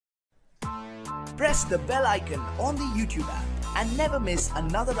Press the bell icon on the YouTube app and never miss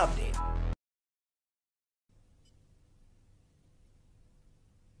another update.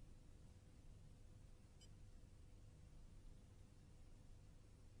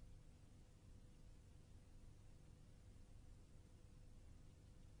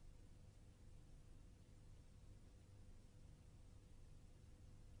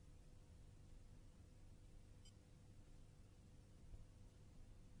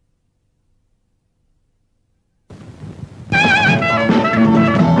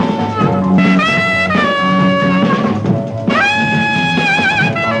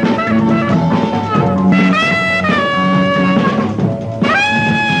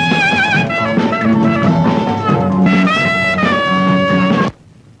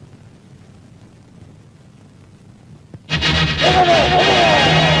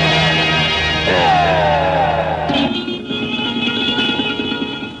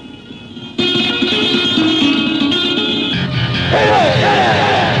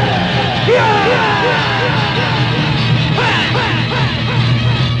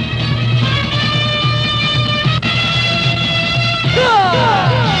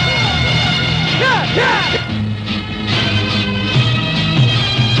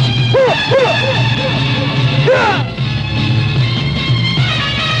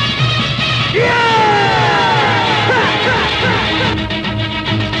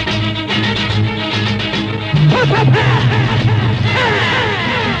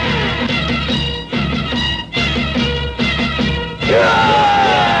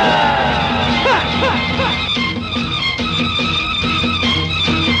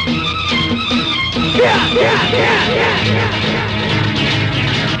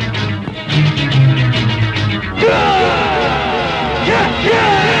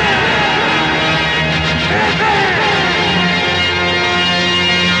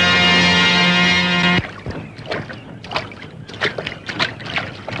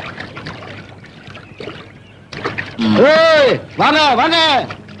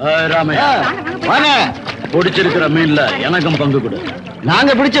 பிடிச்சிருக்கிற மீன்ல எனக்கும் பங்கு கொடு.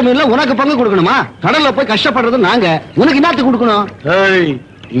 நாங்க பிடிச்ச மீன்ல உனக்கு பங்கு கொடுக்கணுமா? கடல்ல போய் கஷ்டப்படுறது நாங்க, உனக்கு என்னத்துக்கு கொடுக்கணும்? ஏய்,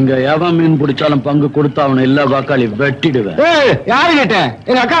 இங்க எவன் மீன் பிடிச்சாலும் பங்கு கொடுத்தா அவனை எல்லா வாக்காளி வெட்டிடுவேன். யாரு கேட்ட?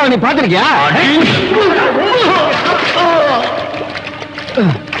 எங்க அக்காவை நீ பாத்திருக்கியா?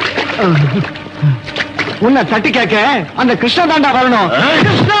 உன்னை தட்டி கேட்க அந்த கிருஷ்ணா தாண்டா வரணும்.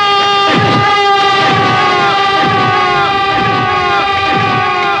 கிருஷ்ணா!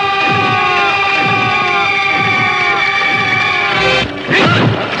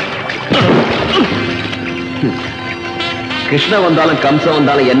 கிருஷ்ண வந்தாலும் கம்சம்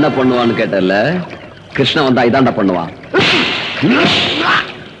வந்தாலும் என்ன பண்ணுவான்னு கேட்டல, கிருஷ்ண வந்தா இதாண்டா பண்ணுவான்.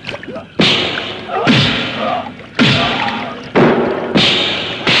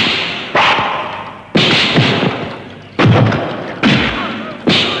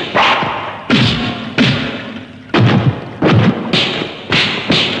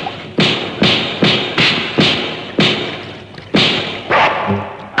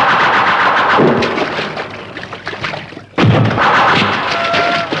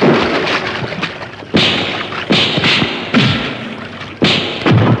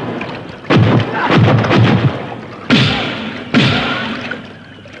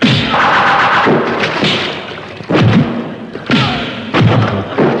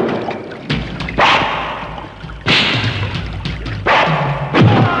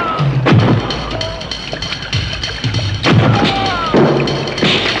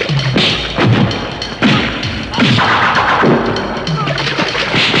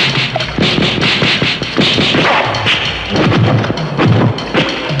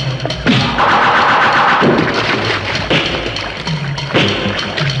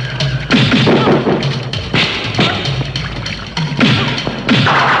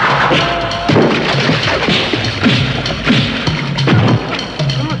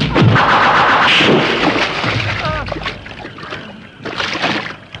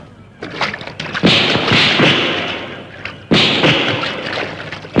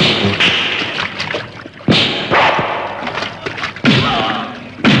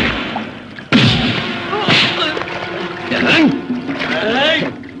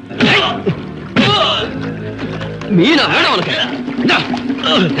 மீனா வேணும் உனக்கு.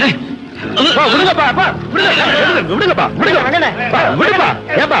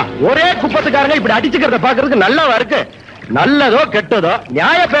 ஒரே குப்பத்துக்காரங்க இப்படி அடிச்சுக்கிறத பாக்குறதுக்கு நல்லாவா இருக்கு? நல்லதோ கெட்டதோ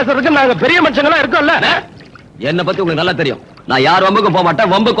நியாய பேசுறதுக்கு நாங்க பெரிய மனுஷங்களா இருக்கோம்ல. என்ன பத்தி உங்களுக்கு நல்லா தெரியும். நான் யார் வம்புக்கும் போக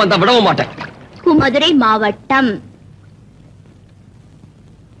மாட்டேன், வம்புக்கு வந்தா விடவும் மாட்டேன். மதுரை மாவட்டம்.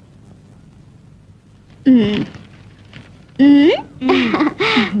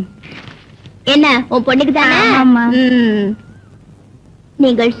 என்ன உன் பொண்ணுக்கு தானே?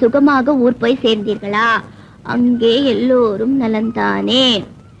 நீங்கள் சுகமாக ஊர் போய் சேர்ந்தீர்களா? அங்கே எல்லோரும் நலந்தானே?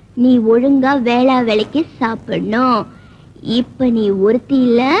 நீ ஒழுங்கா வேளா வேலைக்கு சாப்பிடணும். இப்ப நீ ஒருத்தி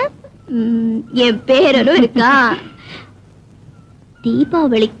இல்ல, என் பேரனும் இருக்கா.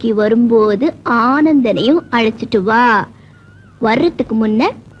 தீபாவளிக்கு வரும்போது ஆனந்தனையும் அழைச்சிட்டு வா. வர்றதுக்கு முன்ன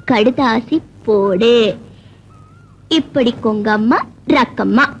கடுதாசி போடு. இப்படி கொங்கம்மா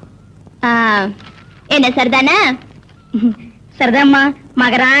ரக்கம்மா. என்ன சரிதானே? சரிதாம்மா.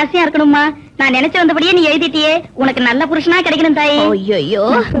 மகராசியா இருக்கணும்மா. நான் நினைச்ச வந்தபடியே நீ எழுதிட்டியே. உனக்கு நல்ல புருஷனா கிடைக்கணும் தாயி. ஐயோ,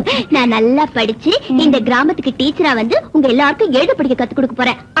 நான் நல்லா படிச்சு இந்த கிராமத்துக்கு டீச்சரா வந்து உங்க எல்லாருக்கும் எழுத படிக்க கத்து கொடுக்க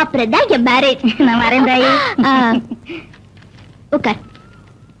போறேன். அப்புறம் தான் என் மேரேஜ். நான் வரேன் தாயி. உட்கார்.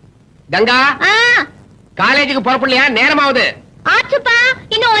 கங்கா, காலேஜுக்கு புறப்படலையா? நேரமாவது. ஆச்சுப்பா,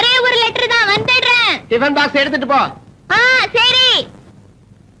 இன்னும் ஒரே ஒரு லெட்டர் தான், வந்துடுறேன். டிஃபன் பாக்ஸ் எடுத்துட்டு போ. சரி.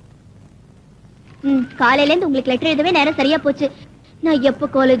 காலையில இருந்து உங்களுக்கு லெட்டர் எழுதவே நேரம் சரியா போச்சு. நான் எப்ப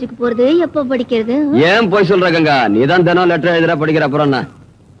காலேஜுக்கு போறது, எப்ப படிக்கிறது? ஏன் போய் சொல்ற கங்கா? நீதான் தினம் லெட்டர் எழுதுற, படிக்கிற. அப்புறம் என்ன?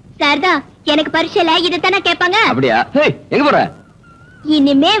 சார்தா, எனக்கு பரீட்சையில இதைத்தானே கேட்பாங்க. அப்படியா? எங்க போற?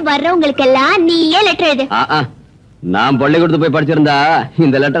 இனிமே வர்றவங்களுக்கு எல்லாம் நீயே லெட்டர் எழுது. நான் பள்ளிக்கூடத்து போய் படிச்சிருந்தா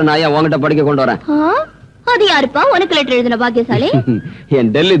இந்த லெட்டர் நான் ஏன் உங்ககிட்ட படிக்க கொண்டு வரேன்? அது யாருப்பா உனக்கு லெட்டர் எழுதுன பாக்கியசாலி?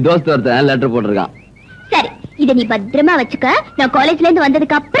 என் டெல்லி தோஸ்த் ஒருத்தன் லெட்டர் போட்டிருக்கான். சரி, இத நீ பத்திரமா வச்சுக்க. நான் காலேஜ்ல இருந்து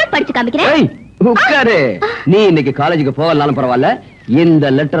வந்ததுக்கு அப்புறம் படிச்சு காமிக்கிறேன். உட்காரு. நீ இன்னைக்கு காலேஜுக்கு போகலாலும் பரவாயில்ல, இந்த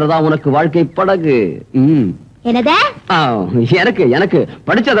லெட்டர் தான் உனக்கு வாழ்க்கை படகு. என்னதா? எனக்கு எனக்கு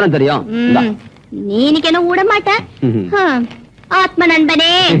படிச்சதெல்லாம் தெரியும். நீ இன்னைக்கு என்ன விட மாட்ட. ஆத்ம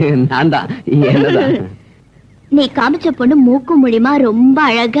நண்பனே, நான் தான். என்னதான் நீ காமிச்ச பொண்ணு மூக்கு மூலியமா ரொம்ப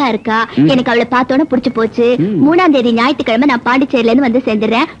அழகா இருக்கா. எனக்கு அவளை பார்த்தோன்னு புடிச்சு போச்சு. 3ஆம் தேதி ஞாயிற்றுக்கிழமை நான் பாண்டிச்சேரியில இருந்து வந்து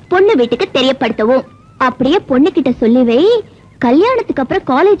சேர்ந்துடுறேன். பொண்ணு வீட்டுக்கு தெரியப்படுத்தவும். அப்படியே பொண்ணு கிட்ட சொல்லி வை, கல்யாணத்துக்கு அப்புறம்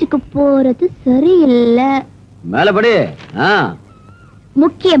காலேஜுக்கு போறது சரியில்லை. மேலபடி.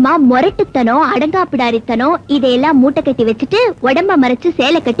 முக்கியமா மொரட்டுத்தனம், அடங்காப்பிடாரித்தனம் இதையெல்லாம் மூட்டை கட்டி வச்சுட்டு உடம்ப மறைச்சு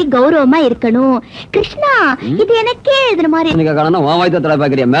சேலை கட்டி கௌரவமா இருக்கணும். கிருஷ்ணா, இது எனக்கே எழுதுன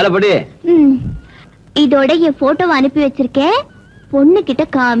மாதிரி. மேலபடி. இதோட என் போட்டோவை அனுப்பி வச்சிருக்கேன். பொண்ணு கிட்ட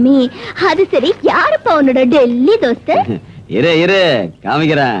காமி. அது சரி, யாருப்பா உன்னோட டெல்லி தோஸ்து? இரு இரு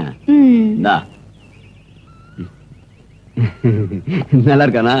காமிக்கிறேன். நல்லா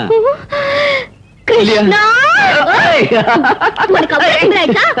இருக்கானா? கிருஷ்ணா, உனக்கு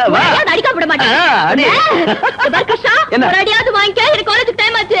அடிக்க விட மாட்டேன். என்ன அடியாவது வாங்கிக்க. எனக்கு காலேஜுக்கு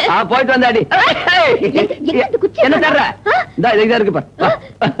டைம் ஆச்சு. போயிட்டு வந்த அடி. என்ன தர்ற? இதா இருக்குப்பா.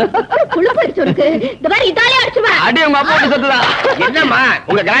 என்னம்மா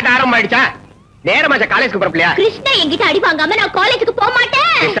உங்க கலாட்ட ஆரம்பம் ஆயிடுச்சா? நேரமாச்சா காலேஜுக்கு போறப்பலையா? கிருஷ்ணா என்கிட்ட அடி வாங்காம நான் காலேஜுக்கு போக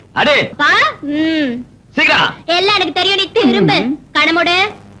மாட்டேன். அடே சீக்கிரம். எல்லாம் எனக்கு தெரியும். நீ திரும்ப கணமுடு.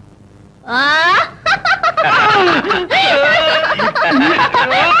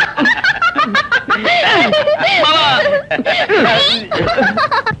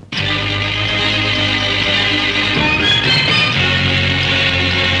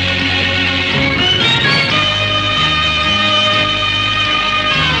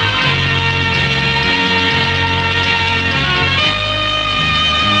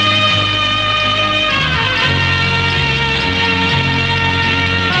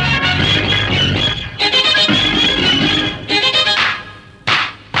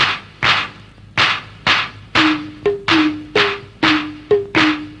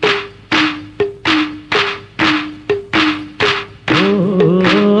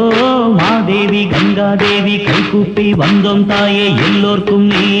 தேவி கைகூப்பி வந்தோம் தாயே, எல்லோர்க்கும்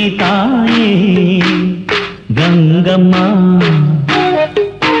நீ தாயே. கங்கம்மா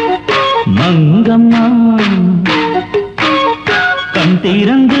மங்கம்மா கண்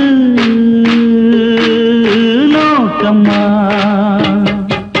திறந்து நோக்கம்மா.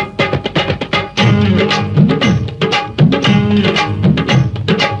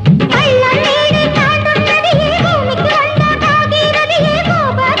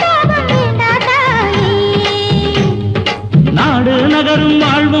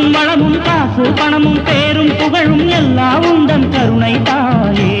 பணமும் பேரும் புகழும் எல்லாம் உந்தன் கருணை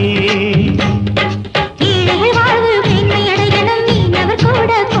தாயே.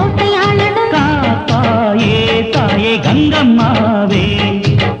 காப்பாயே தாயே கங்கம்மாவே,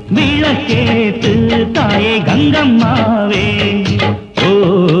 விளக்கேத்து தாயே கங்கம்மாவே. ஓ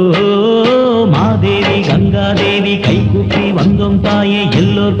மாதேவி கங்காதேவி கைகூப்பி வந்தோம் தாயே,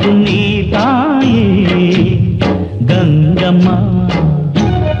 எல்லோர்க்கும் நீ தாயே. கங்கம்மா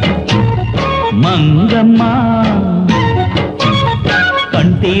மங்கம்மா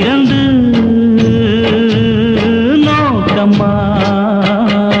கண் திறந்து நோக்கம்மா.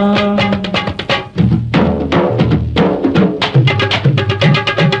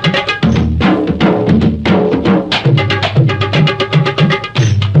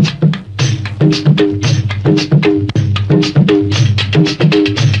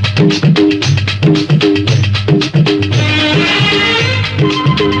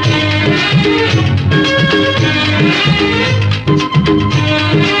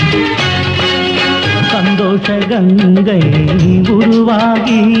 கங்கை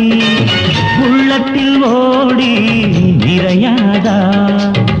உருவாகி உள்ளத்தில் ஓடி நிறையாதா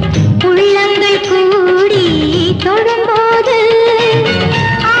உள்ளங்கள் கூடி தொழும்போது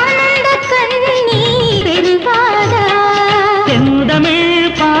ஆனந்த கண்ணீர் பெருகாதா செந்தமிழ்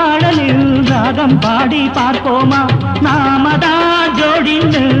பாடலில் ராகம் பாடி பார்ப்போமா நாமதா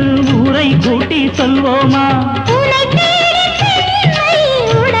ஜோடிந்து ஊரை கூட்டி சொல்வோமா உன்னை தேடி பெண்மை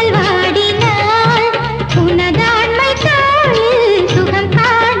உடல் வாடினாள் உனதாண்மை தாளில் சுகம்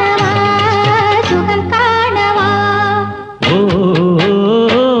காணவா சுகம் காணவா ஓ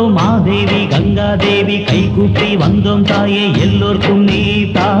மாதேவி கங்காதேவி கைகூப்பி வந்தோம் தாயே எல்லோர்க்கும் நீ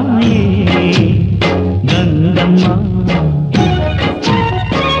தாயே கங்கம்மா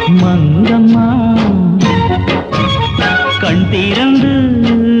மங்கம்மா கண் திறந்து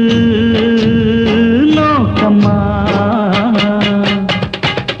நோக்கம்மா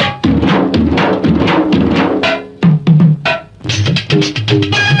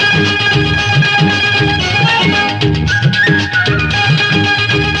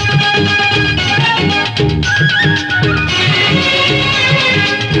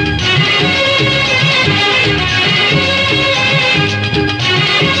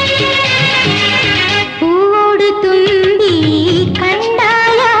பூவோடு தும்பி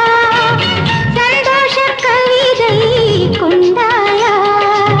கண்டாயா சந்தோஷ கவிதை கொண்டாயா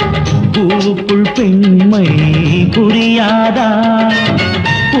பூவுக்குள் பெண்மை புரியாதா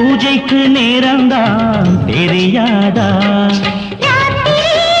பூஜைக்கு நேரம்தான் தெரியாதா ராத்திரி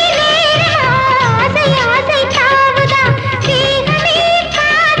ஆசை ஆசை தாவுதா தேகமே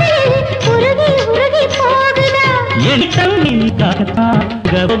காதில் உருகி உருகி போகுதா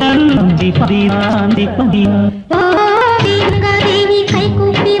தேவி கை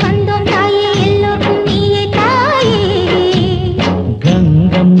கூப்பி வந்தோம் தாயே எல்லோருக்கும் நீயே தாயே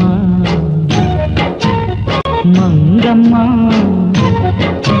கங்கம்மா மங்கம்மா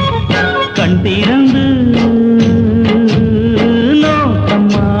கண் திறந்து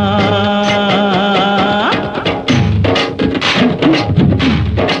நோக்கம்மா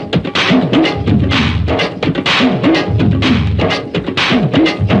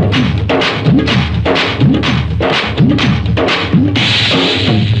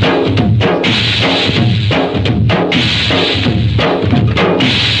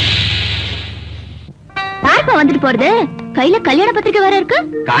யாருப்பா வந்துட்டு போறது கையில கல்யாண பத்திரிக்கை வேற இருக்கு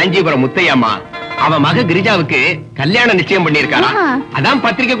காஞ்சிபுரம் முத்தையம்மா அவன் மக கிரிஜாவுக்கு கல்யாணம் நிச்சயம் பண்ணிருக்காரா ஆஹா. அதான்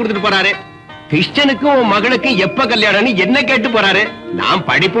பத்திரிக்கை கொடுத்துட்டு போறாரு கிறிஸ்டனுக்கும் உன் மகளுக்கு எப்ப கல்யாணம்னு என்ன கேட்டு போறாரு நான்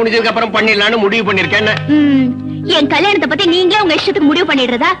படிப்பு முடிஞ்சதுக்கு அப்புறம் பண்ணிடலாம்னு முடிவு பண்ணிருக்கேன் என் கல்யாணத்தை பத்தி நீங்களே உங்க இஷ்டத்துக்கு முடிவு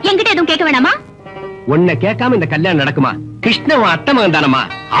பண்ணிடுறதா என்கிட்ட எதுவும் கேட்க வேணாமா உன்னை கேட்காம இந்த கல்யாணம் நடக்குமா கிருஷ்ணன் உன் அத்தை மகன் தானமா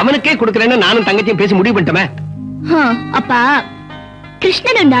அவனுக்கே கொடுக்கறேன்னு நானும் தங்கச்சியும் பேசி முடிவு பண்ணிட்டோமே அப்பா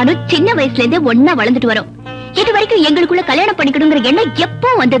கிருஷ்ணனும் நானும் சின்ன வயசுல இருந்தே ஒன்னா வளர்ந்துட்டு வரோம் இது வரைக்கும் எங்களுக்குள்ள கல்யாணம் பண்ணிக்கணுங்கிற எண்ணம் எப்போ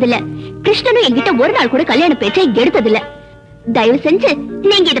வந்ததில்ல கிருஷ்ணனும் என்கிட்ட ஒரு நாள் கூட கல்யாண பேச்சை எடுத்ததில்ல தயவு செஞ்சு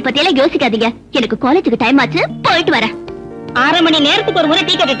நீங்க இத பத்தி எல்லாம் யோசிக்காதீங்க எனக்கு காலேஜுக்கு டைம் ஆச்சு போயிட்டு வரேன் 6 மணி நேரத்துக்கு ஒரு முறை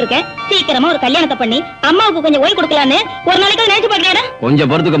டீ கேட்டுட்டு இருக்கேன் சீக்கிரமா ஒரு கல்யாணத்தை பண்ணி அம்மாவுக்கு கொஞ்சம் ஓய்வு கொடுக்கலான்னு ஒரு நாளைக்கு நினைச்சு பாக்கலையா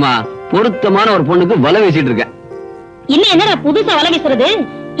கொஞ்சம் பொறுத்துக்கமா பொருத்தமான ஒரு பொண்ணுக்கு வலை வீசிட்டு இருக்கேன் இன்னும் என்னடா புதுசா வலை வீசுறது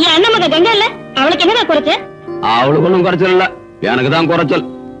என் அண்ணன் மக கங்கா இல்ல அவளுக்கு என்னடா குறைச்ச அவளுக்கு ஒண்ணும் குறைச்சல் இல்ல எனக்கு தான் குறைச்சல்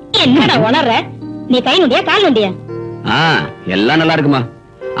என்னடா உணர்ற நீ கை நொண்டியா கால் நொண்டியா எல்லாம் நல்லா இருக்குமா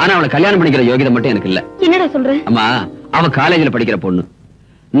ஆனா அவளை கல்யாணம் பண்ணிக்கிற யோகிதை மட்டும் எனக்கு இல்ல என்னடா சொல்ற அம்மா அவ காலேஜ்ல படிக்கிற பொண்ணு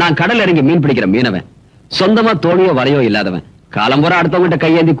நான் கடல் இறங்கி மீன் பிடிக்கிற மீனவன் சொந்தமா தோணியோ வலையோ இல்லாதவன் காலம்புற அடுத்தவங்கிட்ட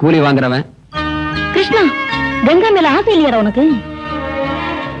கையேந்தி கூலி வாங்குறவன் கிருஷ்ணா கங்கா மேல ஆசை இல்லையாடா உனக்கு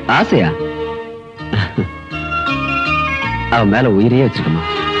ஆசையா அவ மேல உயிரையே வச்சிருக்கமா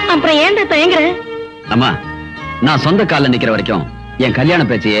அப்புறம் ஏன்டா தயங்குற அம்மா நான் சொந்த கால்ல நிக்கிற வரைக்கும் என் கல்யாண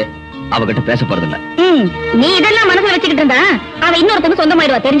பேச்சையே அவகிட்ட பேச போறதில்ல நீ இதெல்லாம் மனசுல வச்சுக்கிட்டு இருந்தா அவ இன்னொருத்தருக்கு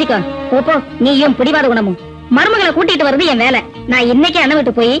சொந்தமாயிடுவா தெரிஞ்சுக்கோ ஓப்போ நீயும் பிடிவாத குணமும் மருமகளை கூட்டிட்டு வர்றது என் வேலை நான் இன்னைக்கு அண்ணன்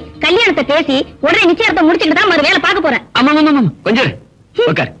விட்டு போய் கல்யாணத்தை பேசி உடனே நிச்சயத்தை முடிச்சுட்டு தான் மறு வேலை பார்க்க போறேன் ஆமா கொஞ்சம்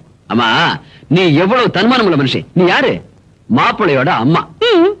உட்கார் அம்மா நீ எவ்வளவு தன்மானம் உள்ள மனுஷன் நீ யாரு மாப்பிள்ளையோட அம்மா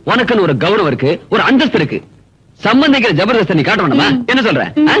உனக்குன்னு ஒரு கௌரவம் இருக்கு ஒரு அந்தஸ்து இருக்கு சம்பந்திக்கிற ஜபர்தஸ்த நீ காட்ட வேண்டாமா என்ன சொல்ற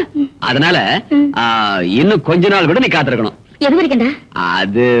அதனால இன்னும் கொஞ்ச நாள் கூட நீ காத்திருக்கணும் எது வரைக்கும்டா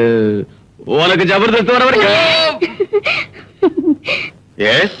அது உனக்கு ஜபர்தஸ்த் வர வரைக்கும்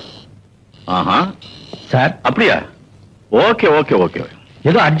எஸ் ஆஹா சார் அப்படியா ஓகே ஓகே ஓகே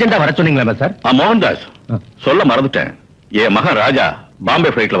ஏதோ அர்ஜென்டா வர சொன்னீங்களா சார் மோகன்தாஸ் சொல்ல மறந்துட்டேன் என் மகன் ராஜா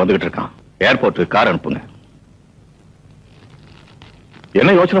பாம்பே பிளைட்ல வந்துகிட்டு இருக்கான் ஏர்போர்ட் கார் அனுப்புங்க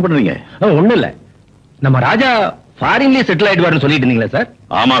என்ன யோசனை பண்றீங்க ஒண்ணு இல்ல நம்ம ராஜா ஃபாரின்லயே செட்டில் ஆயிடுவாருன்னு சொல்லிட்டு இருந்தீங்களா சார்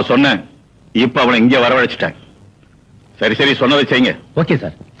ஆமா சொன்னேன் இப்ப அவனை இங்கே வரவழைச்சிட்டேன் சரி சரி சொன்னதை செய்யுங்க okay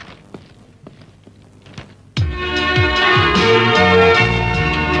sir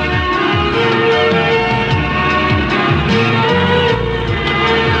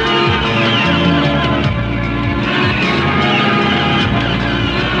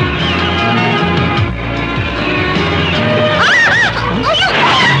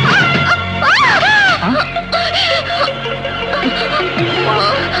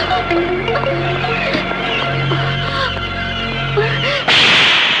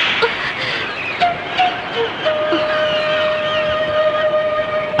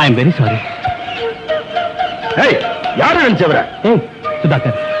I am very sorry. ஏய், யாரை நினைச்சவர? ஏய்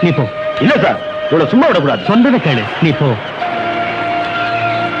சுதாகர், நீ போ. இல்ல சார், இவ்வளவு சும்மா விடக்கூடாது. சொல்றத கேளு, நீ போ.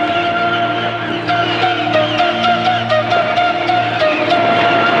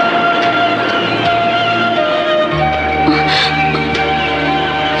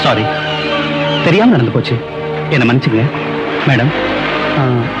 சாரி, தெரியாம நடந்து போச்சு, என்ன மன்னிச்சுங்க. மேடம்,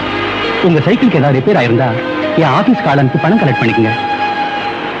 உங்க சைக்கிளுக்கு ஏதாவது ரிப்பேர் ஆயிருந்தா என் ஆபீஸ் காலனுக்கு பணம் கலெக்ட் பண்ணிக்கங்க.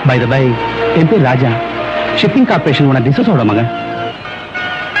 பை த பை, என் பேர் ராஜா, ஷிப்பிங் கார்பரேஷன் உன டிசோட மகன்.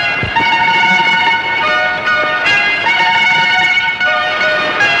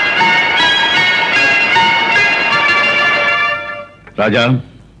 ராஜா,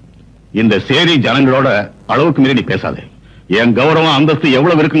 இந்த சேரி ஜனங்களோட அளவுக்கு மீறி நீ பேசாதே. என் கௌரவம் அந்தஸ்து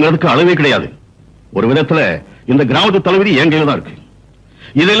எவ்வளவு இருக்குங்கிறதுக்கு அளவே கிடையாது. ஒரு விதத்துல இந்த கிராமத்து தலைவிதி என் கையில தான் இருக்கு.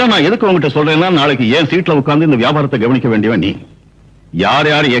 இதெல்லாம் நான் எதுக்கு உங்ககிட்ட சொல்றேன்னா, நாளைக்கு ஏன் சீட்ல உட்கார்ந்து இந்த வியாபாரத்தை கவனிக்க வேண்டியவன் நீ. யார்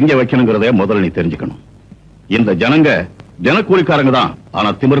யார் எங்க வைக்கணுங்கிறத முதல்ல நீ தெரிஞ்சுக்கணும். இந்த ஜனங்க தினக்கூலிக்காரங்க தான், ஆனா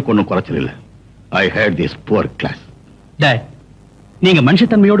திமிருக்கு ஒண்ணும் குறைச்சல் இல்ல. ஐ had this poor class. Date, நீங்க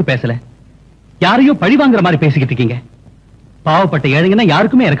மனுஷத்தன்மையோடு பேசல, யாரையோ பழி வாங்குற மாதிரி பேசிக்கிட்டு இருக்கீங்க. பாவப்பட்ட ஏழைங்கன்னா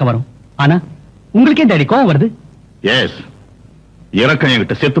யாருக்குமே இறக்க வரும், ஆனா உங்களுக்கே டேடி கோவம் வருது. எஸ், இறக்கம்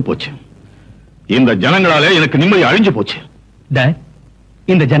என்கிட்ட செத்து போச்சு. இந்த ஜனங்களாலே எனக்கு நிம்மதி அழிஞ்சு போச்சு. டேட்,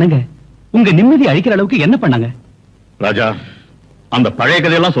 இந்த ஜனங்க உங்க நிம்மதி அழிக்கிற அளவுக்கு என்ன பண்ணாங்க? ராஜா, அந்த பழைய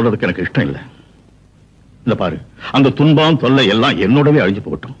கதையெல்லாம் சொல்றதுக்கு எனக்கு இஷ்டம் இல்லை. இந்த பாரு, அந்த துன்பம் தொல்லை எல்லாம் என்னோடவே அழிஞ்சு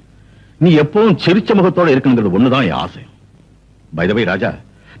போகட்டும். நீ எப்பவும் சிரிச்ச முகத்தோட இருக்குங்கிறது ஒண்ணுதான் என் ஆசை. பை த வே ராஜா,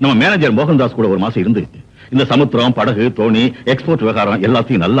 நம்ம மேனேஜர் மோகன்தாஸ் கூட ஒரு மாசம் இருந்து இந்த சமுத்திரம், படகு, தோணி, எக்ஸ்போர்ட் விவகாரம்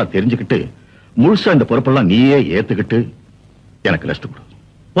எல்லாத்தையும் நல்லா தெரிஞ்சுக்கிட்டு முழுசா இந்த பொறுப்பெல்லாம் நீயே ஏத்துக்கிட்டு எனக்கு ரெஸ்ட் கொடு.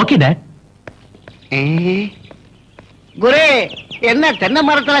 Okay dot. குரு, என்ன தென்னை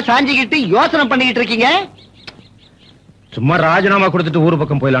மரத்துல சாஞ்சிக்கிட்டு யோசனை பண்ணிக்கிட்டு இருக்கீங்க? சும்மா ராஜினாமா கொடுத்துட்டு ஊர்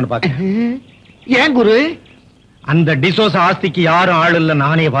பக்கம் போயிடலான்னு பாக்க. ஏன் குரு? அந்த டிசோஸ் ஆஸ்திக்கு யாரும் ஆள் இல்ல,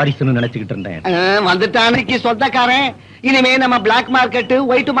 நானே வாரிசுன்னு நினைச்சுக்கிட்டு இருந்தேன். வந்துட்டானுக்கு சொந்தக்காரன். இனிமே நம்ம பிளாக் மார்க்கெட்,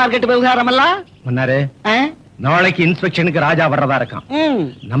 ஒயிட் மார்க்கெட் விவகாரம் எல்லாம் மன்னாரு, நாளைக்கு இன்ஸ்பெக்ஷனுக்கு ராஜா வர்றதா இருக்கான்.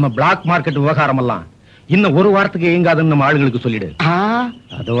 நம்ம பிளாக் மார்க்கெட் விவகாரம் எல்லாம் இன்னும் ஒரு வாரத்துக்கு இயங்காதுன்னு நம்ம ஆளுங்களுக்கு சொல்லிடு.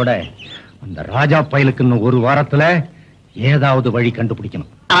 அதோட அந்த ராஜா பயலுக்கு இன்னும் ஒரு வாரத்துல ஏதாவது வழி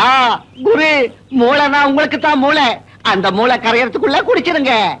கண்டுபிடிக்கணும். குரு, மூளைனா உங்களுக்கு தான் மூளை. அந்த மூளை கரையறதுக்குள்ள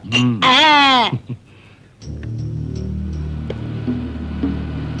குடிச்சிருங்க.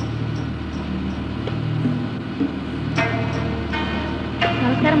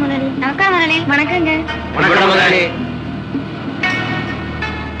 நமஸ்காரம் முதலாளி. நமஸ்காரம் முதலாளி. வணக்கங்க. வணக்கம் முதலாளி.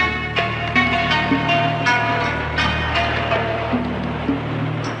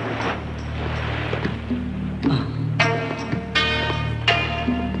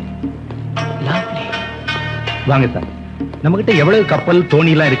 வாங்க சார், நம்ம கிட்ட எவ்வளவு கப்பல்,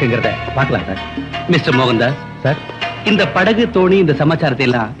 தோணி எல்லாம் இருக்குங்கிறத பார்க்கலாம் சார். மிஸ்டர் மோகன்தாஸ் சார், இந்த படகு, தோணி, இந்த சமாச்சாரத்தை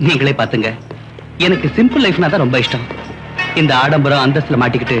எல்லாம் நீங்களே பாத்துங்க. எனக்கு சிம்பிள் லைஃப்னா தான் ரொம்ப இஷ்டம். இந்த ஆடம்பரம் அந்தஸ்துல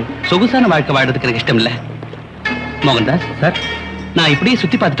மாட்டிக்கிட்டு சொகுசான வாழ்க்கை வாழ்றதுக்கு எனக்கு இஷ்டம் இல்ல. மோகன்தாஸ் சார், நான் இப்படியே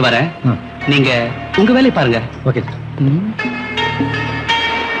சுத்தி பார்த்துட்டு வரேன், நீங்க உங்க வேலையை பாருங்க. Okay sir.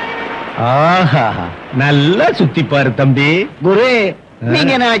 ஆஹா, நல்லா சுத்தி பாரு தம்பி. குரு,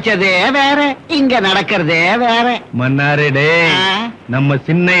 நீங்க நினைச்சதே வேற, இங்க நடக்கிறதே வேற. மன்னாரே டே, நம்ம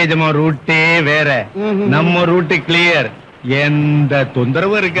சின்ன எஜமா ரூட்டே வேற, நம்ம ரூட்டு கிளியர். எந்த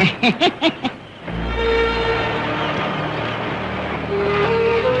தொந்தரவு இருக்கு?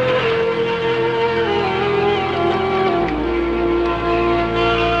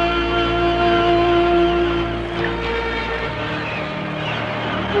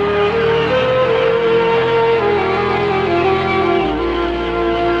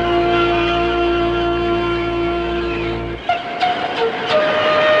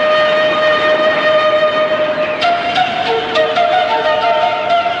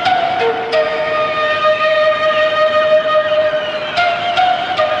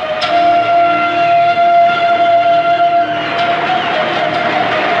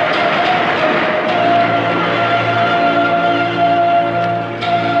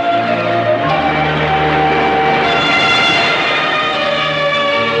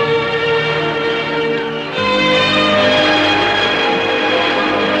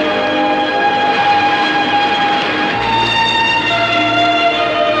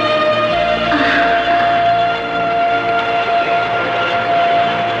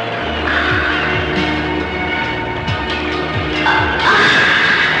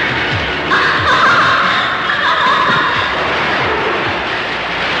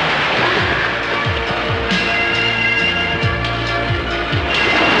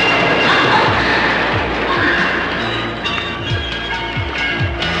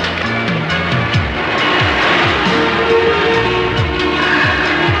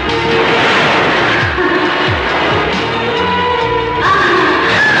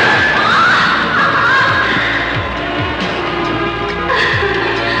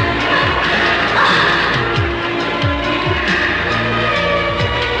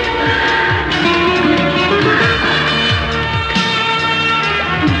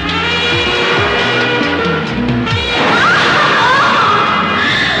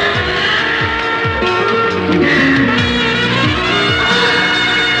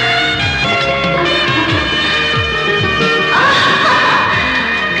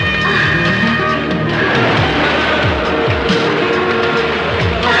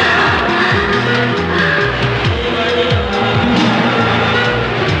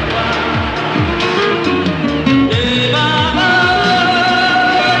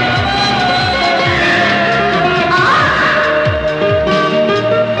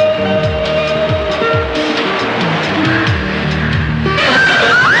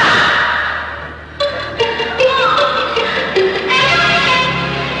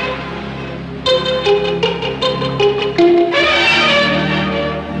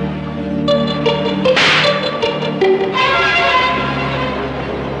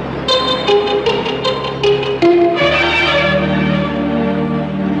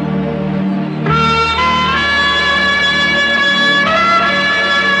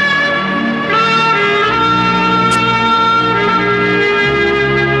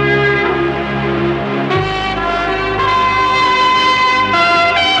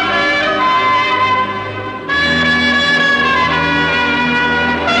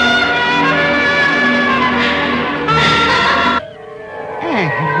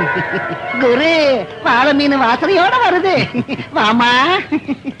 குரு வாழை மீன் வாசனையோட வருது. வாமா.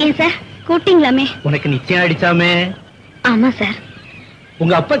 ஏன் சார் கூட்டிங்களாமே? உனக்கு நிச்சயம் அடிச்சாமே? ஆமா சார்.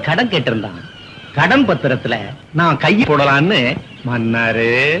 உங்க அப்பா கடன் கேட்டிருந்தான். கடன் பத்திரத்துல நான் கையை போடலான்னு மன்னாரு.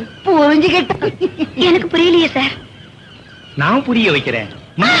 புரிஞ்சுக்கிட்ட. எனக்கு புரியலையே சார். நான் புரிய வைக்கிறேன்.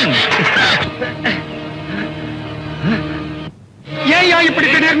 ஏன் இப்படி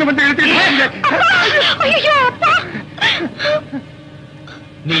திடீர்னு வந்து எடுத்துக்கிட்டு?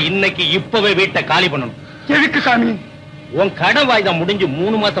 நீ இன்னைக்கு இப்பவே வீட்டை காலி பண்ணணும். எதுக்கு சாமி? உன் கடன் வாய்தா முடிஞ்சு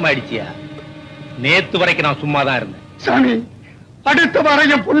 3 மாசம் ஆயிடுச்சியா? நேத்து வரைக்கும் நான் சும்மாதான் இருந்தேன். சாமி, அடுத்த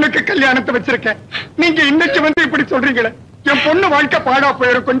வாரம் என் பொண்ணுக்கு கல்யாணத்தை வச்சிருக்கேன். நீங்க இன்னைக்கு வந்து இப்படி சொல்றீங்களே, என் பொண்ணு வாழ்க்கை பாடா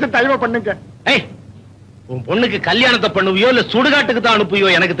போயிடும். கொஞ்சம் தயவு பண்ணுங்க. ஏய், உன் பொண்ணுக்கு கல்யாணத்தை பண்ணுவியோ இல்ல சுடுகாட்டுக்கு தான்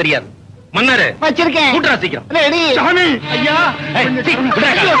அனுப்புவியோ எனக்கு தெரியாது. மன்னாரு வச்சிருக்கேன். கூட்டா சீக்கிரம். ரெடி. சாமி ஐயா,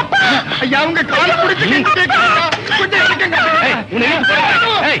 ஐயா உங்க காலை பிடிச்சு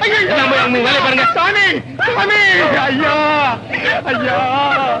வேலை பாருங்க. சாமி சாமி ஐயா ஐயா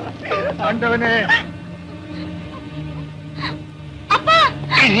ஆண்டவனே.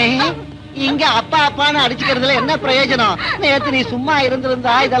 இங்க அப்பா அப்பான்னு அடிச்சுக்கிறதுல என்ன பிரயோஜனம்? நேத்து நீ சும்மா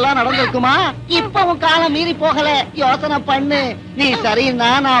இருந்திருந்தா இதெல்லாம் நடந்திருக்குமா? இப்ப உன் காலம் மீறி போகல. யோசனை பண்ணு. நீ சரின்னா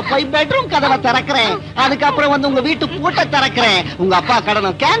நான் போய் பெட்ரூம் கதவை திறக்கிறேன். அதுக்கப்புறம் வந்து உங்க வீட்டு பூட்டை திறக்கிறேன். உங்க அப்பா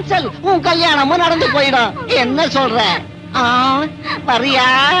கடனும் கேன்சல், உன் கல்யாணமும் நடந்து போயிடும். என்ன சொல்ற? வரியா?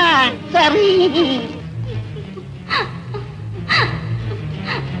 சரி.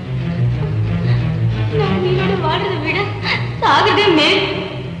 வாழ்றதை விட சாகுதே மேல்.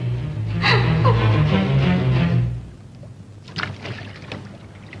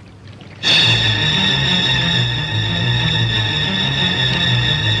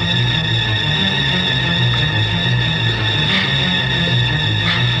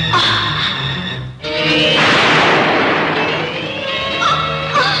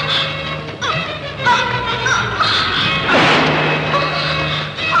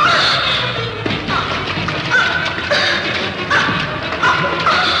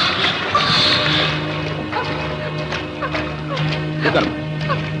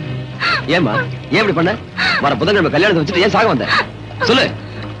 ஏமா ஏன் இப்படி பண்ண? வர புதன்கிழமை கல்யாணத்தை வச்சுட்டு ஏன் சாக வந்த? சொல்லு.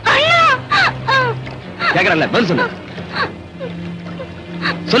 கேக்குறல்ல, பதில் சொல்லு.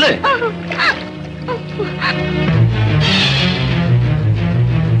 சொல்லு.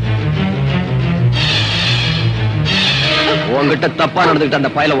 உங்ககிட்ட தப்பா நடந்துகிட்ட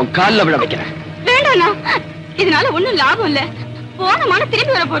அந்த பயல உன் கால்ல விழ வைக்கிறேன். வேண்டாம், இதனால ஒண்ணும் லாபம் இல்ல. போன மான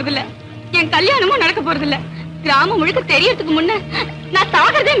திருப்பி வர போறது இல்ல. என் கல்யாணமும் நடக்க போறது இல்ல. கிராமம் முழுக்க தெரியறதுக்கு முன்ன நான்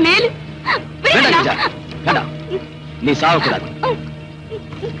சாகிறதே மேலு. நீ சாகக்கூடாது.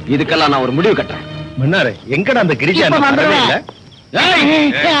 இதுக்கெல்லாம் நான் ஒரு முடிவு கட்டுறேன். மன்னாரு எங்கடா அந்த கிரிஜா?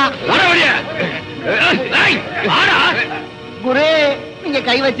 குரு, நீங்க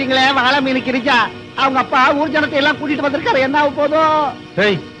கை வச்சீங்களே வாழை மீன் கிரிஜா, அவங்க அப்பா ஊர் ஜனத்தை எல்லாம் கூட்டிட்டு வந்திருக்காரு. என்ன ஆக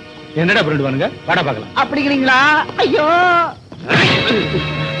போதும்? என்னடா ஃப்ரெண்ட் வாங்க, வாடா பார்க்கலாம். அப்படிங்கிறீங்களா? ஐயோ,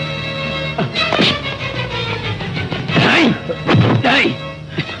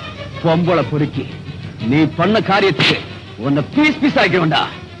 பொம்பளை பொறுக்கி நீ பண்ண காரியத்துக்கு உன்னை பீஸ் பீஸ் ஆக்கிடுவேண்டா.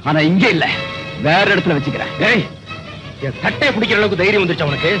 ஆனா இங்க இல்ல, வேற இடத்துல வச்சுக்கிறேன். என் சட்டையை பிடிக்கிற அளவுக்கு தைரியம் வந்துருச்சு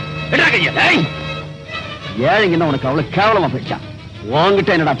அவனுக்கு. ஏழைங்கன்னா உனக்கு அவ்வளவு கேவலமா போயிடுச்சா?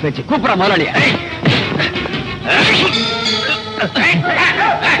 உன்கிட்ட என்னடா பேச்சு? கூப்பிடா முதலாளியா.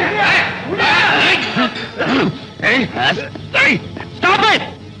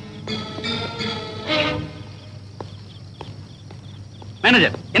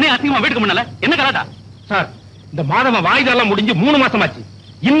 மேனேஜர், என்ன அசிங்கமா வீட்டுக்கு முன்னால என்ன கலாட்டா? சார், இந்த மாதம் வாய்தெல்லாம் முடிஞ்சு 3 மாசம் ஆச்சு.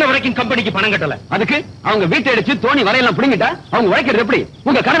 இன்ன வரைக்கும் கம்பெனிக்கு பணம் கட்டல. அதுக்கு அவங்க வீட்டை அடிச்சு தோணி வரையெல்லாம் பிடிங்கிட்டா அவங்க உழைக்கிறது எப்படி?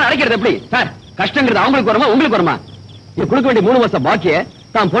 உங்க கடன் அடைக்கிறது எப்படி? சார், கஷ்டங்கிறது அவங்களுக்கு வருமா உங்களுக்கு வருமா? இது கொடுக்க வேண்டிய 3 மாசம் பாக்கிய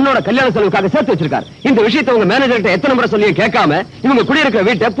தான் பொண்ணோட கல்யாண செலவுக்காக சேர்த்து வச்சிருக்காரு. இந்த விஷயத்தை உங்க மேனேஜர்கிட்ட எத்தனை முறை சொல்லியும் கேட்காம இவங்க குடியிருக்கிற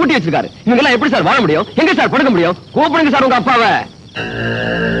வீட்டை பூட்டி வச்சிருக்காரு. இவங்க எல்லாம் எப்படி சார் வாழ முடியும்? எங்க சார் படுக்க முடியும்? கூப்பிடுங்க சார் உங்க அப்பாவை.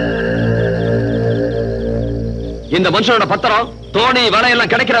 இந்த மனுஷனோட பத்திரம் தோணி வலையெல்லாம்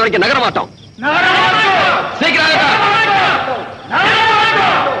கிடைக்கிற வரைக்கும் நகர மாட்டோம். சீக்கிரம்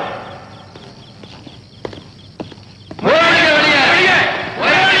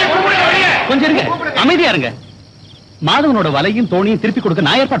கொஞ்சம் இருங்க, அமைதியா இருங்க. மாதவனோட வலையும் தோணியும் திருப்பி கொடுக்க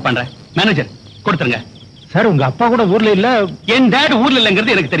நான் ஏற்பாடு பண்றேன். மேனேஜர், கொடுத்துருங்க. சார், உங்க அப்பா கூட ஊர்ல இல்ல? என் டேட் ஊர்ல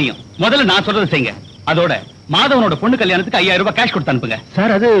இல்லங்கிறது எனக்கு தெரியும். முதல்ல நான் சொல்றதை செய்யுங்க. அதோட மாதவனோட பொண்ணு கல்யாணத்துக்கு 5000 ரூபாய் கேஷ் கொடுத்து அனுப்புங்க.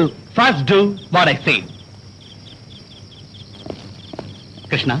 சார், அது ஃபர்ஸ்ட் டு வாட் ஐ சே.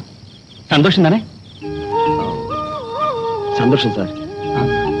 கிருஷ்ணா, சந்தோஷம் தானே? சந்தோஷம் சார்.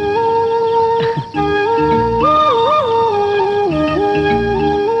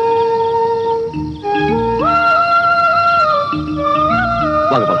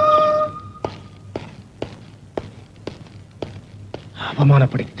 வாங்க போலாம்.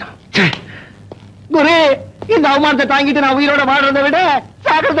 அவமானப்படுத்திட்டான். குரு, இந்த அவமானத்தை தாங்கிட்டு நான் உயிரோட வாழ்றதை விட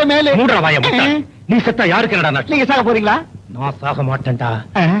சாகிறத மேலே. மூடுற வாய முட்டாள். நீ செத்தா யாருக்கு என்னடா நஷ்டம்? நீங்க சாக போறீங்களா? நான் சாக மாட்டேன்டா.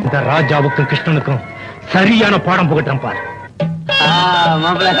 இந்த ராஜாவுக்கும் கிருஷ்ணனுக்கும் சரியான பாடம் புகட்டுறேன் பாரு.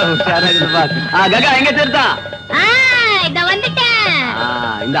 மாப்பிள்ள உஷாரா இருக்கு பாரு. கங்கா எங்க தெரிதா? இத வந்துட்டேன்.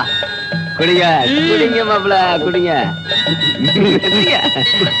 இந்தா குடிங்க குடிங்க மாப்பிள்ள குடிங்க.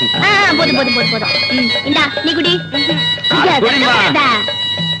 போதும் போதும் போதும் போதும். இந்தா நீ குடி. குடிமா.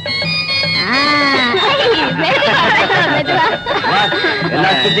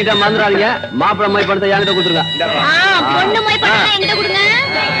 எல்லாம் சுத்திட்டா மறந்துடாதீங்க. மாப்பிள்ள மை பணத்தை என்கிட்ட கொடுத்துருங்க. பொண்ணு மொய் பணம் என்கிட்ட கொடுங்க.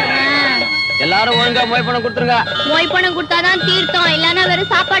 எல்லாரும் ஒழுங்கா மொய் பணம் கொடுத்துருங்க. மொய் பணம் கொடுத்தாதான் தீர்த்தம், இல்லன்னா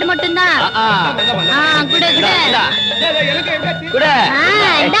வெறும் சாப்பாடு மட்டும்தான். குடு குடு குடு.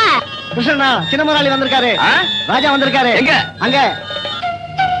 கிருஷ்ணா, சின்ன முதலாளி வந்திருக்காரு. ராஜா வந்திருக்காரு. எங்க? அங்க.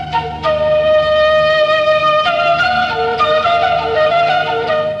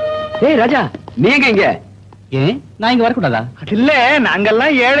 ஏய் ராஜா, நீங்க இங்க? ஏன் நான் இங்க வரக்கூடாதா? இல்ல,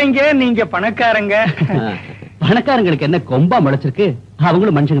 நாங்கெல்லாம் ஏழைங்க, நீங்க பணக்காரங்க. பணக்காரங்களுக்கு என்ன கொம்பா முளைச்சிருக்கு?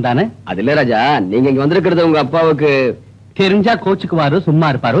 அவங்களும் மனுஷங்க தானே. அது இல்ல ராஜா, நீங்க இங்க வந்திருக்கிறது உங்க அப்பாவுக்கு தெரிஞ்சா கோச்சுக்குவாரோ சும்மா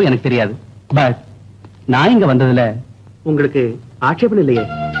இருப்பாரோ எனக்கு தெரியாது. பட் நான் இங்க வந்ததுல உங்களுக்கு ஆட்சேபம் இல்லையே.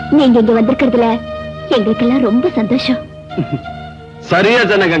 நீங்க இங்க வந்திருக்கிறதுல எங்களுக்கெல்லாம் ரொம்ப சந்தோஷம். சரியா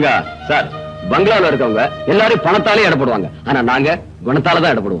சொன்ன கங்கா. சார், பங்களால இருக்கவங்க எல்லாரும் பணத்தாலே இடப்படுவாங்க. ஆனா நாங்க குணத்தால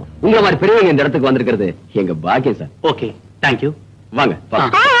தான் இடப்படுவோம். உங்க மாதிரி பெரியவங்க இந்த இடத்துக்கு வந்திருக்கிறது எங்க பாக்கியம் சார். Okay, thank you. வாங்க.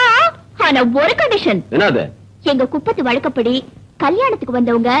 ஆனா ஒரு கண்டிஷன். என்னது? எங்க குப்பத்து வழக்கப்படி கல்யாணத்துக்கு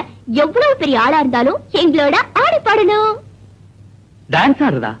வந்தவங்க எவ்வளவு பெரிய ஆளா இருந்தாலும் எங்களோட ஆடி பாடணும். டான்ஸ்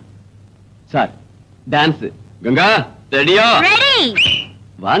ஆடுறதா? Sir, dance. கங்கா ரெடியா? ரெடி.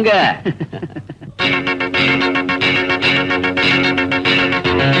 வாங்க.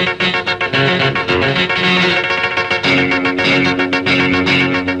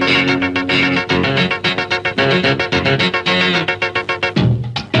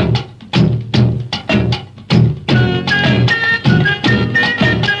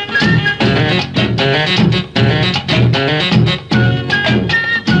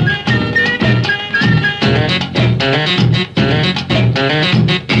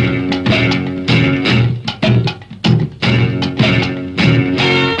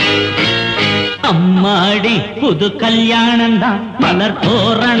 அம்மாடி புது கல்யாணம் தான், மலர்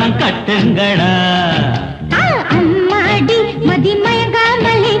தோரணம் கட்டுங்கடா. அம்மாடி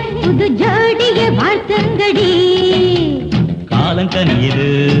மதிமயங்காமலே புது ஜோடிய வாழ்த்துங்கடி. காலம் கனியுது,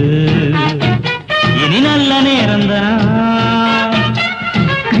 இனி நல்ல நேரம்தான்.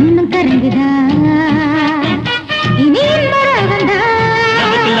 கண்ணும் கரங்குதா, இனி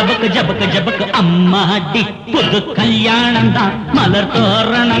ஜபக்கு ஜபக்கு ஜபக்கு. அம்மாடி புது கல்யாணம் தான், மலர்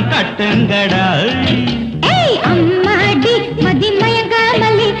தோரணம் கட்டுங்கடா. அம்மாடி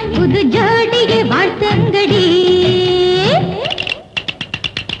மதிமயங்காமலே புது ஜோடிய வாழ்த்துங்கடி.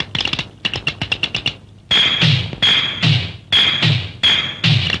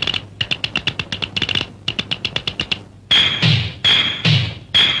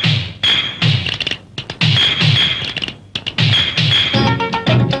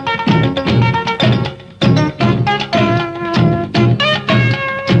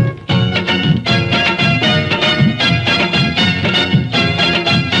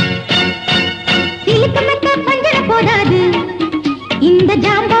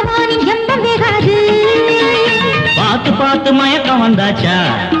 பார்த்து மயக்கம் வந்தாச்சா,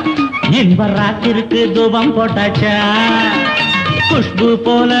 இன்ப ராத்திருக்கு தூபம் போட்டாச்சா. குஷ்பு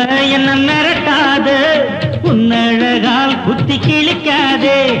போல என்ன மிரட்டாது, உன்னழகால் குத்தி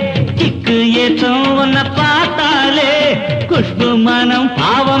கிழிக்காதே. கிக்கு ஏற்றும் உன்னை பார்த்தாலே குஷ்பு மனம்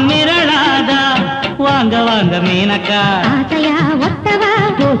பாவம் மிரளாதா. வாங்க வாங்க மீனக்கா, ஆசையா ஒத்தவா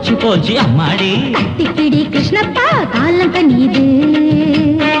போச்சு போச்சு அம்மாடி. கட்டிப்பிடி கிருஷ்ணப்பா, காலம் கனியுது,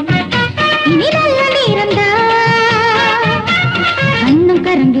 இனி நல்ல நேரம்தா. கண்ணும்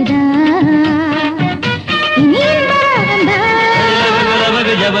கரங்குதா, இனி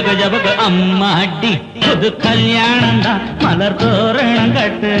ஜபக ஜபக. அம்மாடி புது கல்யாணம் தான், மலர் தோரணம்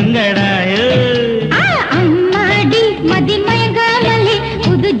கட்டுங்கடாயோ. அம்மாடி மதிமயங்காமலே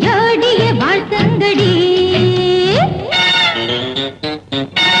புது ஜோடிய வாழ்த்துங்கடி.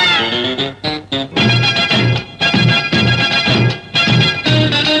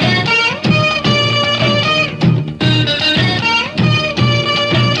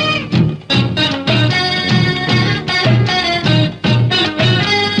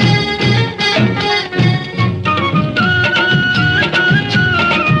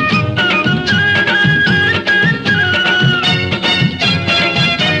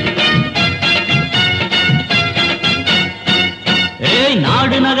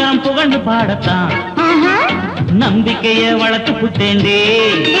 பாடத்தான் நம்பிக்கைய வளர்த்து புட்டேண்டே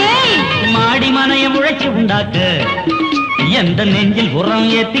மாடி மனைய உழைச்சி உண்டாக்க எந்த நெஞ்சில் உரம்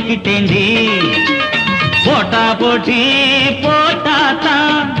ஏத்திக்கிட்டேண்டே போட்டா போட்டி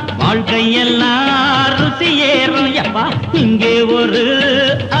போட்டாத்தான் வாழ்க்கையெல்லாம் ருசி ஏறும் எப்பா இங்கே ஒரு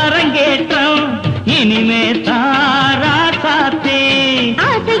அரங்கேற்றம் இனிமே தாரா சாத்தே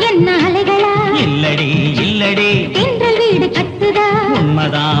ஆசை என்ன அலைகளா இல்லடி இல்லடி தென்றல் வீடு கட்டுதா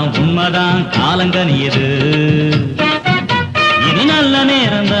உண்மைதான் உண்மைதான் காலங்கனியது இனி நல்ல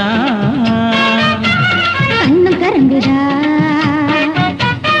நேரம்தான் கண்ணும் கரங்குதா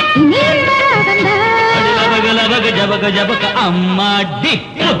ஜபக ஜபக அம்மாடி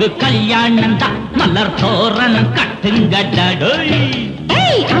புது கல்யாணம் தான் மலர் தோரணம் கட்டுங்கடடோ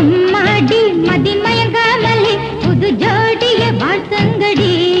அம்மாடி மதிமயங்காமலே புது ஜோடிய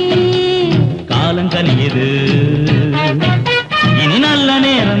வாழ்த்தங்கடி காலங்கனியது இனி நல்ல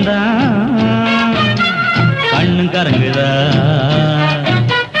நேரம்தான் கண்ணும் கரங்குதா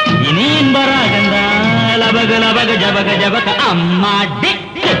இனி இன்பராகந்தா லபக லபக ஜபக ஜபக அம்மாடி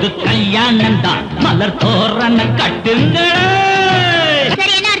புது கல்யாணம் தான் மலர் தோரணம் கட்டுங்கடோ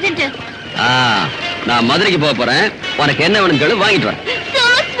சரி என்ன அர்ஜென்ட் நான் மதுரைக்கு போக போறேன் உனக்கு என்ன வேணும் கேளு வாங்கிட்டு வரேன்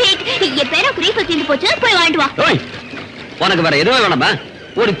என் பேர ரீஃபில் தீர்ந்து போச்சு போய் வாங்கிட்டு வா உனக்கு வேற எதுவும் வேணாமா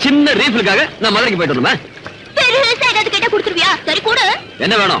ஒரு சின்ன ரீஃபிலுக்காக நான் மதுரைக்கு போயிட்டு வரணுமா பெருசா ஏதாவது கேட்டா கொடுத்துருவியா சரி கொடு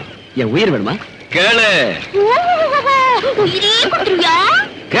என்ன வேணும் என் உயிர் வேணுமா கேளு உயிரே கொடுத்துருவியா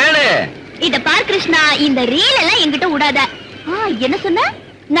கேளு இத பார் கிருஷ்ணா இந்த ரீல் எல்லாம் என்கிட்ட விடாத என்ன சொன்ன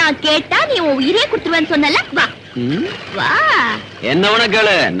நான் கேட்டா நீ உன் உயிரே கொடுத்துருவேன்னு சொன்னல வா வா என்ன வேணா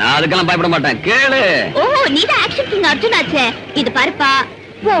கேளு நான் அதுக்கெல்லாம் பயப்பட மாட்டேன் கேளு நீதான் ஆக்ஷன் கிங் அர்ஜுன் ஆச்சே இது பாருப்பா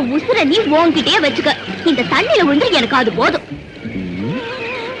உன் உசுர நீ உன்கிட்டயே வச்சுக்க இந்த தண்ணியில விழுந்து எனக்கு அது போதும்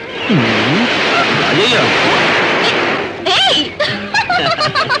ஐயோ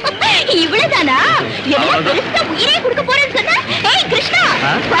இவ்வளவுதானா எவ்வளவு பெருசா உயிரே கொடுக்க போறேன்னு சொன்ன ஏய் கிருஷ்ணா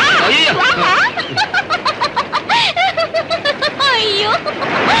ஐயோ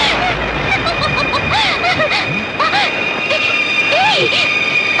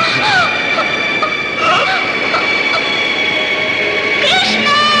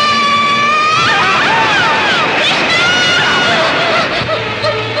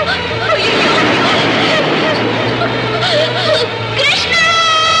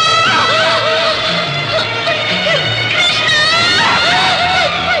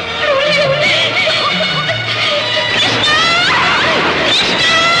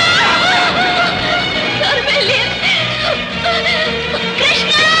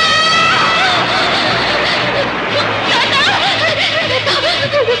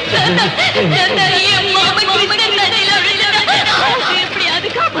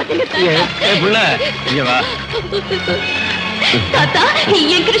தாத்தா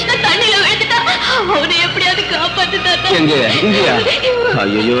என் கிருஷ்ண தண்ணியில விழுந்துட்டா அவனை எப்படியாவது காப்பாத்து தாத்தா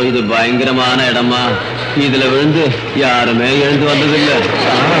ஐயோ இது பயங்கரமான இடமா இதுல விழுந்து யாருமே எழுந்து வந்ததில்லை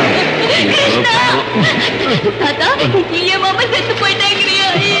தாத்தா என் மாமா செத்து போயிட்டாங்கறியா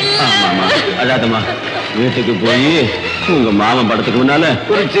அழாதம்மா வீட்டுக்கு போய் உங்க மாமன் படத்துக்கு முன்னால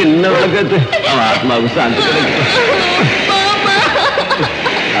ஒரு சின்ன விளக்கத்து அவன் ஆத்மாவுக்கு சாந்தி கிடைக்கும்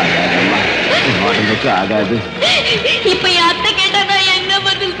உடம்புக்கு ஆகாது இப்ப அத்தை கேட்டா நான் என்ன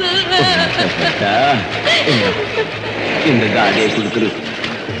பதில் சொல்றேன் இந்த தாடியை கொடுத்துரு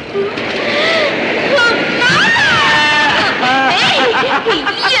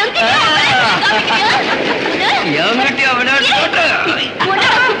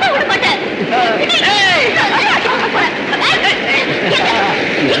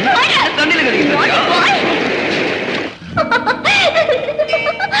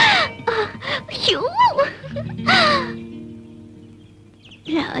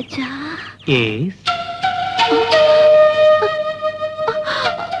ராஜா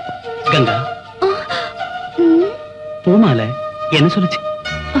கங்கா பூமாலை என்ன சொல்லுச்சு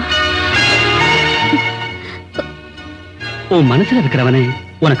உன் மனசுல இருக்கிறவனே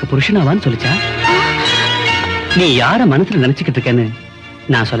உனக்கு புருஷனாவான்னு சொல்லிச்சா நீ யார மனசுல நினைச்சுக்கிட்டு இருக்கேன்னு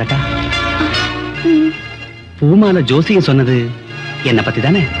நான் சொல்லட்டா பூமாலை ஜோசியம் சொன்னது என்ன பத்தி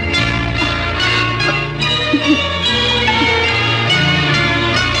தானே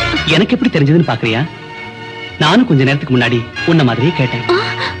எனக்கு எப்படி தெரிஞ்சதுன்னு பாக்குறியா நானும் கொஞ்ச நேரத்துக்கு முன்னாடி உன்ன மாதிரியே கேட்டேன்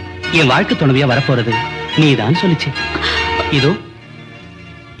என் வாழ்க்கை துணைவியா வரப்போறது நீதான் சொல்லிச்சு இதோ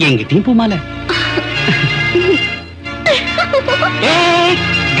எங்கிட்டயும் பூமாலை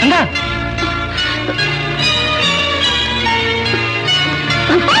கங்கா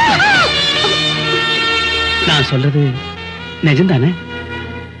நான் சொல்றது நிஜம்தானே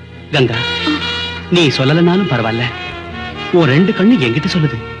கங்கா நீ சொல்லலனாலும் பரவாயில்ல உன் ரெண்டு கண்ணு என்கிட்ட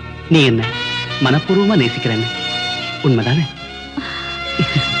சொல்லுது நீ என்ன மனப்பூர்வமா நேசிக்கிறேன்னு உண்மைதானே?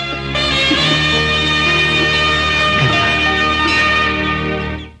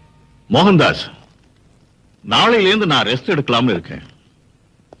 மோகன்தாஸ், நாளையிலேருந்து நான் ரெஸ்ட் எடுக்கலாம்னு இருக்கேன்.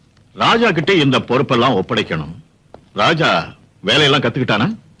 ராஜா கிட்ட இந்த பொறுப்பெல்லாம் ஒப்படைக்கணும். ராஜா வேலையெல்லாம் கத்துக்கிட்டானா?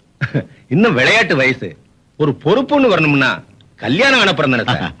 இன்னும் விளையாட்டு வயசு. ஒரு பொறுப்புன்னு வரணும்னா கல்யாணம்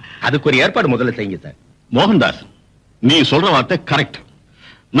அனுப்புறேன் சார். அதுக்கு ஒரு ஏற்பாடு முதல்ல செய்யுங்க சார். மோகன்தாஸ், நீ சொல்ற வார்த்தை கரெக்ட்.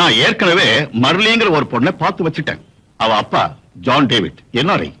 நான் ஏற்கனவே மர்லிங்கிற ஒரு பொண்ணை பார்த்து வச்சுட்டேன். அவ அப்பா ஜான் டேவிட்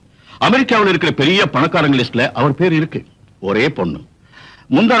NRI. அமெரிக்காவில் இருக்கிற பெரிய பணக்காரங்க லிஸ்ட்ல அவர் பேர் இருக்கு. ஒரே பொண்ணு.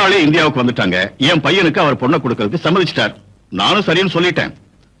 முந்தா நாளே இந்தியாவுக்கு வந்துட்டாங்க. என் பையனுக்கு அவர் பொண்ணை கொடுக்கறதுக்கு சம்மதிச்சிட்டார். நானும் சரின்னு சொல்லிட்டேன்.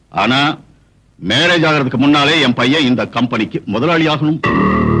 ஆனா மேரேஜ் ஆகிறதுக்கு முன்னாலே என் பையன் இந்த கம்பெனிக்கு முதலாளி ஆகணும்.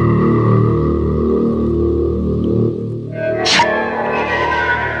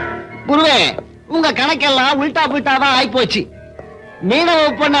 குருவே, உங்க கணக்கெல்லாம் உல்டா புல்டாவா ஆயிப்போச்சு. மீனவ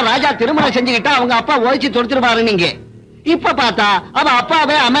பொண்ண ராஜா திருமணம் செஞ்சுக்கிட்டா அவங்க அப்பா ஒழிச்சு தொடுத்துருவாரு. நீங்க இப்ப பார்த்தா அவ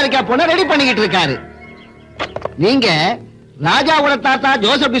அப்பாவே அமெரிக்கா பொண்ண ரெடி பண்ணிக்கிட்டு இருக்காரு. நீங்க ராஜாவோட தாத்தா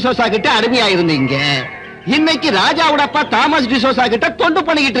ஜோசப் டிசோசா கிட்ட அருமையா இருந்தீங்க. இன்னைக்கு ராஜாவோட அப்பா தாமஸ் டிசோசா கிட்ட தொண்டு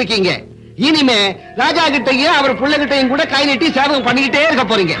பண்ணிக்கிட்டு இருக்கீங்க. இனிமே ராஜா கிட்டையும் அவர் பிள்ளைகிட்டையும் கூட கை நீட்டி சேவகம் பண்ணிக்கிட்டே இருக்க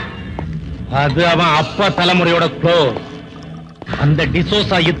போறீங்க. அது அவன் அப்பா தலைமுறையோட க்ளோஸ். அந்த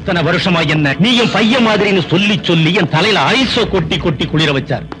டிசோசா இத்தனை வருஷமா என்ன நீயும் பையன் மாதிரின்னு சொல்லி சொல்லி என் தலையில ஐசோ கொட்டி கொட்டி குளிர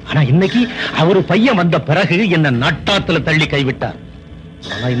வச்சார். ஆனா இன்னைக்கு அவரு பையன் வந்த பிறகு என்ன நட்டாத்துல தள்ளி கைவிட்டார்.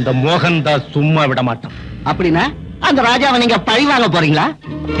 ஆனா இந்த மோகன்தாஸ் சும்மா விட மாட்டான். அப்படின்னா அந்த ராஜாவை நீங்க பழி வாங்க போறீங்களா?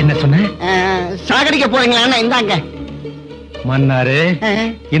 என்ன சொன்ன? சாகடிக்க போறீங்களா? இந்தாங்க மன்னாரு,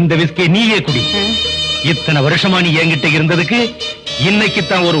 இந்த விஸ்கி நீயே குடி. இத்தனை வருஷமா நீ என்கிட்ட இருந்ததுக்கு இன்னைக்கு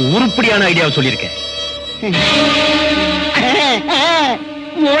தான் ஒரு உருப்படியான ஐடியாவை சொல்லியிருக்கேன்.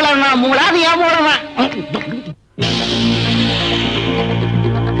 மூலமா மூலாதியா மூலமா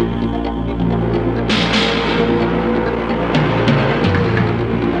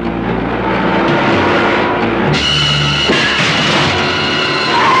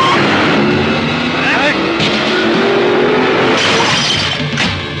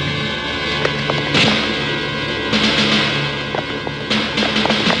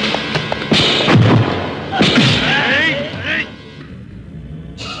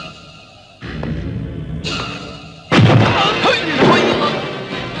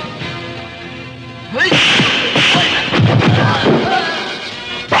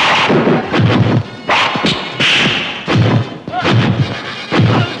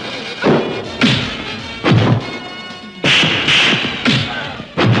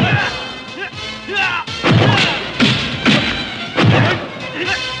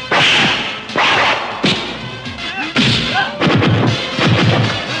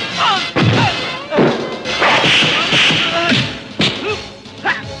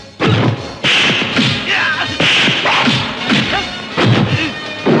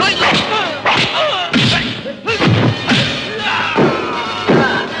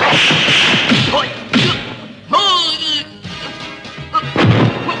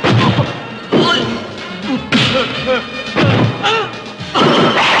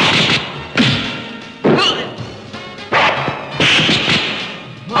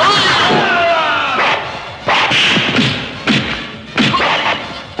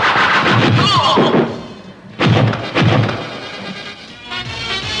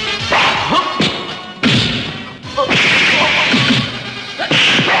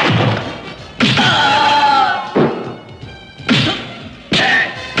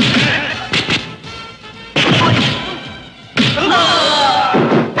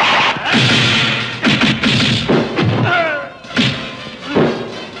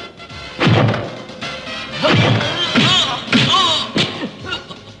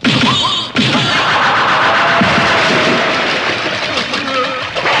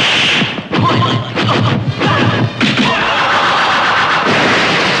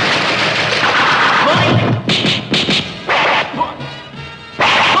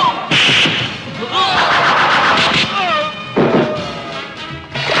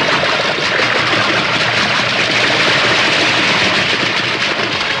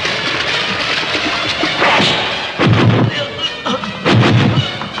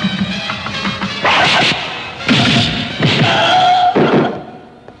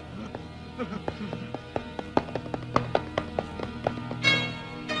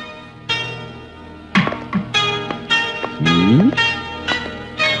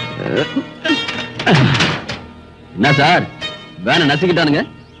என்ன சார் வேனை நசுக்கிட்டானுங்க?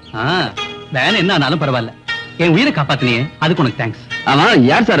 வேன் என்ன ஆனாலும் பரவாயில்ல, என் உயிரை காப்பாத்தினியே அதுக்கு உனக்கு தேங்க்ஸ். ஆமா,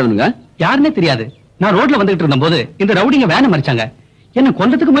 யார் சார் அவனுங்க? யாருன்னே தெரியாது. நான் ரோட்ல வந்துகிட்டு இருந்த போது இந்த ரவுடிங்க வேனை மறிச்சாங்க. என்ன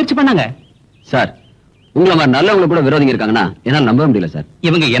கொல்றதுக்கு முயற்சி பண்ணாங்க. சார், உங்களை மாதிரி நல்லவங்க கூட விரோதிங்க இருக்காங்கன்னா என்னால நம்ப முடியல சார்.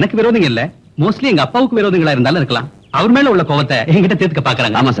 இவங்க எனக்கு விரோதிங்க இல்ல, மோஸ்ட்லி எங்க அப்பாவுக்கு விரோதிகளா இருந்தாலும் இருக்கலாம். அவர் மேல உள்ள கோவத்தை என்கிட்ட தீர்க்க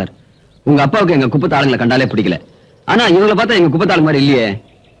பாக்குறாங்க. ஆமா சார், உங்க அப்பாவுக்கு எங்க குப்பத்து ஆளுங்களை கண்டாலே பிடிக்கல. ஆனா இவங்களை பார்த்தா எங்க குப்பத்து ஆளு மாதிரி இல்லையே.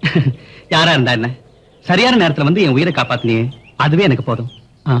 யாரா இருந்தா என்ன, சரியான நேரத்துல வந்து என் உயிரை காப்பாத்தினியே, அதுவே எனக்கு போதும்.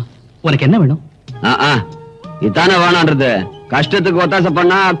 உனக்கு என்ன வேணும்? இதானே வேணான்றது. கஷ்டத்துக்கு ஒத்தாசை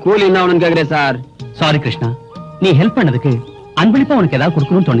பண்ணா கூலி என்ன வேணும்னு கேக்குறேன் சார். சாரி கிருஷ்ணா, நீ ஹெல்ப் பண்ணதுக்கு அன்பளிப்பா உனக்கு ஏதாவது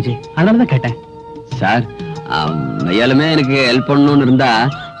கொடுக்கணும்னு தோணுச்சு, அதனாலதான் கேட்டேன். சார், மையாலுமே எனக்கு ஹெல்ப் பண்ணணும்னு இருந்தா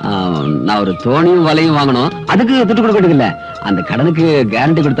நான் ஒரு தோணியும் வலையும் வாங்கணும். அதுக்கு துட்டு கொடுக்கறது இல்ல, அந்த கடனுக்கு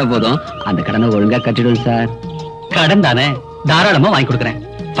கேரண்டி கொடுத்தா போதும். அந்த கடனை ஒழுங்கா கட்டிடுவேன் சார். கடன் தானே, தாராளமா வாங்கி கொடுக்குறேன்.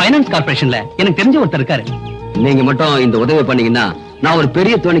 பைனான்ஸ் கார்பரேஷன்ல எனக்கு தெரிஞ்ச ஒருத்தர் இருக்காரு. நீங்க மட்டும் இந்த உதவி பண்ணீங்கன்னா நான் ஒரு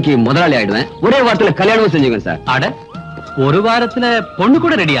பெரிய தோணிக்கு முதலாளி ஆயிடுவேன். ஒரே வாரத்துல கல்யாணமும் செஞ்சுக்கேன் சார். ஆட, ஒரு வாரத்துல பொண்ணு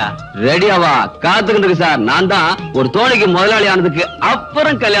கூட ரெடியா? ரெடியாவா? காத்துக்கிட்டு இருக்கு சார். நான் தான் ஒரு தோணிக்கு முதலாளி ஆனதுக்கு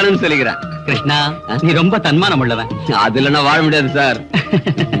அப்புறம் கல்யாணம் சொல்லிக்கிறேன். கிருஷ்ணா, நீ ரொம்ப தன்மானம் உள்ளவன். அது இல்லைன்னா வாழ முடியாது சார்.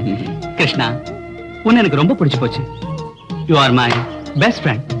 கிருஷ்ணா, உன்னை எனக்கு ரொம்ப பிடிச்சு போச்சு. You are my best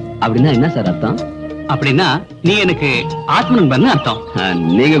friend. அப்படின்னா என்ன சார் அர்த்தம்? அப்படின்னா நீ எனக்கு ஆத்ம நண்பர்னு அர்த்தம்.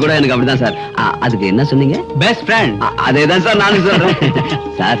 நீங்க கூட எனக்கு அப்படிதான் சார். அதுக்கு என்ன சொன்னீங்க? Best friend. அதேதான் சார் நானும் சொல்றேன்.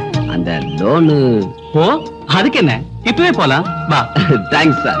 சார், அந்த லோனு. ஓ, அதுக்கு என்ன, இப்பவே போலாம் வா.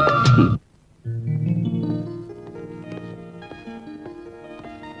 Thanks sir.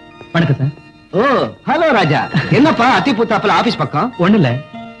 வணக்கம் சார். ஓ, ஹலோ ராஜா. என்னப்பா அத்திபுத்தாப்புல ஆபீஸ் பக்கம்? ஒண்ணு இல்ல,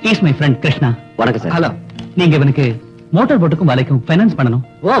 இஸ் மை ஃப்ரெண்ட் கிருஷ்ணா. வணக்கம் சார். ஹலோ. நீங்க இவனுக்கு மோட்டார் போட்டுக்கும் வலைக்கும் ஃபைனான்ஸ் பண்ணணும்.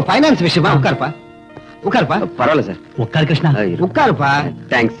 ஓ, ஃபைனான்ஸ் விஷயமா? உட்காருப்பா, உட்காருப்பா. பரவாயில்ல சார். உட்கார் கிருஷ்ணா. உட்காருப்பா.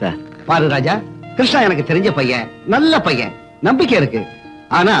 Thanks sir. பாரு ராஜா, கிருஷ்ணா எனக்கு தெரிஞ்ச பையன், நல்ல பையன், நம்பிக்கை இருக்கு.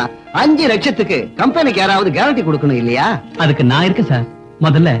 ஆனா 5 லட்சத்துக்கு கம்பெனிக்கு யாராவது கேரண்டி கொடுக்கணும் இல்லையா? அதுக்கு நான் இருக்கேன் சார்.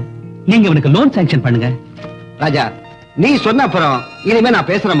 முதல்ல நீங்க இவனுக்கு லோன் சாங்ஷன் பண்ணுங்க. ராஜா, நீ சொன்ன அப்புறம் இனிமே நான்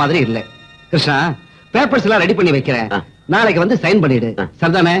பேசுற மாதிரி இல்ல. கிருஷ்ணா, பேப்பர்ஸ் எல்லாம் ரெடி பண்ணி வைக்கிறேன். நாளைக்கு வந்து சைன் பண்ணிடு.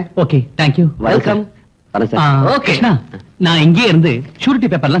 சரிதானே? Okay, thank you. Welcome. Krishna, நான் இங்கே இருந்து ஷூரிட்டி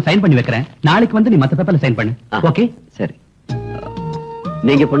பேப்பர்லாம் சைன் பண்ணி வைக்கிறேன். நாளைக்கு வந்து நீ மத்த பேப்பர்ல சைன் பண்ணு. ஓகே? சரி.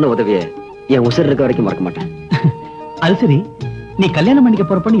 நீங்க பண்ண உதவியை என் உசுர் இருக்க வரைக்கும் மறக்க மாட்டேன். அது சரி, நீ கல்யாணம் பண்ணிக்க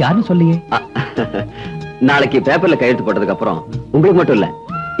போற பொண்ணு யாருன்னு சொல்லியே. நாளைக்கு பேப்பர்ல கையெழுத்து போட்டதுக்கு அப்புறம் உங்களுக்கு மட்டும் இல்ல,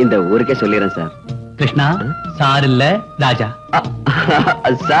 இந்த ஊருக்கே சொல்லிடுறேன் சார். கிருஷ்ணா, சார் இல்ல ராஜா.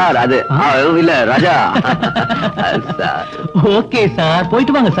 சார், அது இல்ல ராஜா. ஓகே சார்,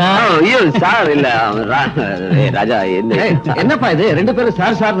 போயிட்டு வாங்க சார். ஐயோ சார், இல்ல ராஜா. என்னப்பா இது, 2 பேரும்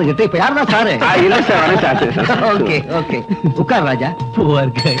சார் சார் கிட்ட இப்ப யாருதான் சாரு? இல்ல சார். ஓகே ஓகே, உட்கார் ராஜா.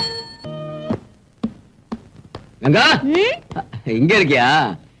 கங்கா, இங்க இருக்கியா?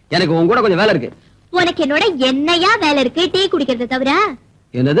 எனக்கு உன் கூட கொஞ்சம் வேலை இருக்கு. உனக்கு என்னோட என்னையா வேலை இருக்கு? டீ குடிக்கிறத தவிர.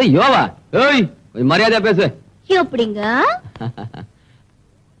 என்னது யோவா? ஏய், மரியாதையா பேசு. எப்படிங்க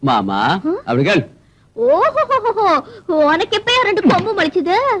மாமா? அப்படி கேள். ஓஹோ, உனக்கு எப்ப 2 கொம்பு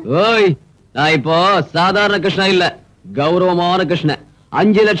முளைச்சது? ஓய், நான் இப்போ சாதாரண கிருஷ்ணா இல்ல, கௌரவமான கிருஷ்ணன்.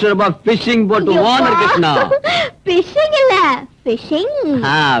 5 லட்சம் ரூபாய் பிஷிங் போட்டு ஓனர் கிருஷ்ணா. பிஷிங் இல்ல, பிஷிங்.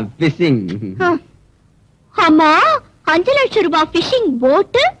 பிஷிங். ஆமா, 5 லட்சம் ரூபாய் பிஷிங்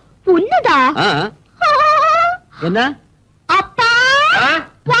போட்டு உன்னதா? என்ன அப்பா,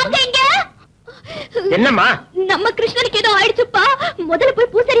 வாங்க இங்க. என்னம்மா? நம்ம கிருஷ்ணனுக்கு ஏதோ ஆயிடுச்சுப்பா. முதல்ல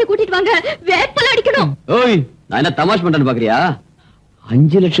போய் பூசாரியை கூட்டிட்டு வாங்க, வேப்பல அடிக்கணும். ஓய், நான் என்ன தமாஷ் பண்றேன்னு பாக்குறியா?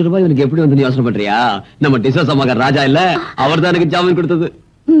 5 லட்சம் ரூபாய் எனக்கு எப்படி வந்து யோசனை பண்றியா? நம்ம டிசோசா மகன் ராஜா இல்ல, அவர் தான் எனக்கு ஜாமீன் கொடுத்தது.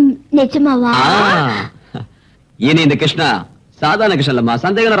 நிஜமாவா? இனி இந்த கிருஷ்ணா சாதாரண கிருஷ்ணன் இல்லம்மா,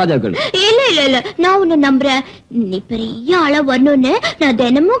 சந்தேக ராஜாக்கள். இல்ல இல்ல இல்ல, நான் உன்னை நம்புறேன். நீ பெரிய ஆளா வரணும்னு நான்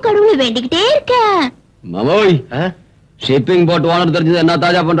தினமும் கடவுளை வேண்டிக்கிட்டே இருக்கேன். மாமோய், ஷிப்பிங் போட் ஓனர் தெரிஞ்சது என்ன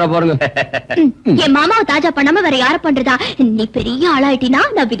தாஜா பண்றா பாருங்க. என் மாமாவை தாஜா பண்ணாம வேற யார பண்றதா? நீ பெரிய ஆளாயிட்டினா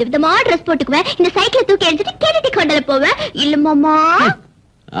நான் விதவிதமா ட்ரெஸ் போட்டுக்குவேன். இந்த சைக்கிளை தூக்கி எடுத்துட்டு கேரட்டி கொண்டல போவேன். இல்ல மாமா?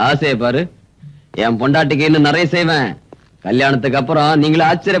 ஆசைய பாரு, என் பொண்டாட்டிக்கு இன்னும் நிறைய செய்வேன். கல்யாணத்துக்கு அப்புறம் நீங்களே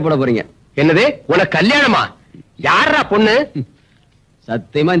ஆச்சரியப்பட போறீங்க. என்னது, உனக்கு கல்யாணமா? யாரா பொண்ணு?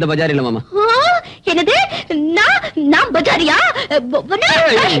 சத்தியமா இந்த பஜார் இல்ல மாமா. என்னது, நான் பஜாரியா?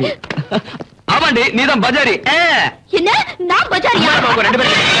 ஆமாண்டி, நீதான் பஜாரி. என்ன, நான் பஜாரியா?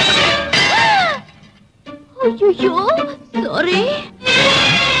 ஐயோ, சாரி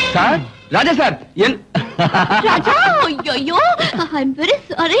சார். ராஜா சார், ராஜா. ஐயோ, ஐ அம் வெரி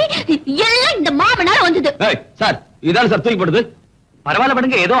சாரி. எல்லாம் இந்த மாமனால வந்தது. சார், இதான சார் தூக்கி போடுது. பரவாயில்ல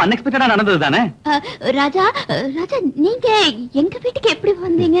படுங்க, ஏதோ அன்எக்ஸ்பெக்டடா நடந்தது தானே. ராஜா, ராஜா, நீங்க எங்க வீட்டுக்கு எப்படி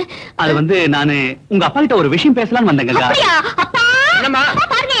வந்தீங்க? அது வந்து நானு உங்க அப்பா கிட்ட ஒரு விஷயம் பேசலாம்னு வந்தேங்க. அப்படியா? அப்பா,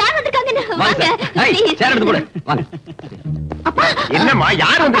 பாருங்க யார் வந்திருக்காங்கன்னு. வாங்க. சேர் எடுத்து போடு. வாங்க. அப்பா, என்னம்மா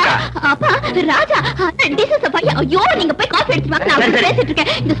யார் வந்திருக்கா? அப்பா ராஜா டிசஸ் பையன். ஐயோ நீங்க போய் காஃபி எடுத்து வாங்க. நான் பேசிட்டு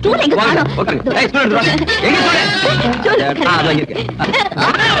இருக்கேன். இந்த ஸ்டூல் எங்க காணோம்? ஏய் ஸ்டூல் எடுத்து வா. எங்க ஸ்டூல்? அது அங்க இருக்கு.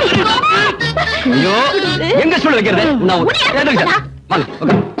 ஐயோ எங்க ஸ்டூல் வைக்கிறது? நான் எடுங்க. வாங்க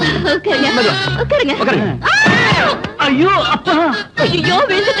உட்காருங்க. ஐயோ அப்பா. ஐயோ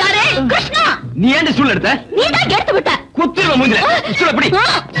விழுந்துட்டாரே. கிருஷ்ணா நீ ஏன் ஸ்டூல் எடுத்த? நீ தான் எடுத்து விட்ட. குத்திடுவ மூஞ்சில. ஸ்டூல் எப்படி?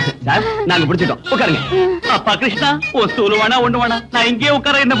 சார் நாங்க பிடிச்சிட்டோம். உட்காருங்க. அப்பா கிருஷ்ணா ஓ ஸ்டூல் வேணா ஒண்ணு வேணா நான் இங்கே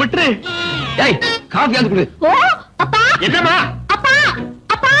உட்கார என்ன விட்டுரு. ஏய் காஃபி வந்து குடு. ஓ அப்பா. என்னம்மா? அப்பா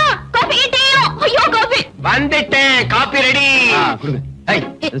அப்பா காஃபி டீயோ. ஐயோ காஃபி வந்துட்டேன். Coffee ready. குடுங்க. ஏய்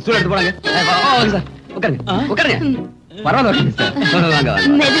ஸ்டூல் எடுத்து போடுங்க. வாங்க சார். உட்காருங்க. பரவாயில்ல சார். வாங்க வாங்க.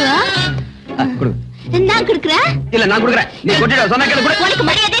 மெதுவா குடுங்க. நான் குடுக்குறேன். இல்ல நான் குடுக்குறேன். நீ கொட்டிட சொன்னா கேளு. குடு. உனக்கு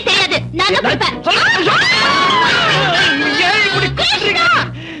மரியாதையே தெரியாது. நான் தான் குடுப்பேன். ஏய் இப்படி குடுறீங்க.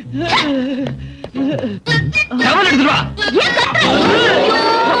 டவல் எடுத்து வா. ஏன் கத்துற?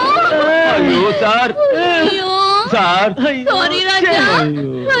 ஐயோ சார். ஐயோ சார். சாரி ராஜா.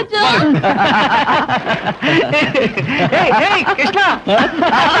 ராஜா. ஏய் கிருஷ்ணா.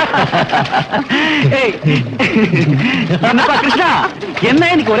 ஏய் என்னப்பா கிருஷ்ணா? என்ன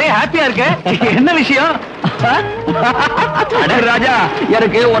இன்னைக்கு ஒரே ஹாப்பியா இருக்கு? என்ன விஷயம்? அட ராஜா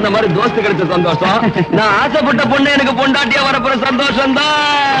எனக்கு உன்ன மாதிரி தோஸ்து கிடைச்ச சந்தோஷம். நான் ஆசைப்பட்ட பொண்ணு எனக்கு பொண்டாட்டியா வரப்போற சந்தோஷம் தான்.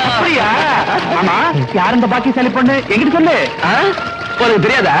 அப்படியா? ஆமா யார் இந்த பாக்கியசாலி பொண்ணு? எங்கிட்ட சொல்லு. உனக்கு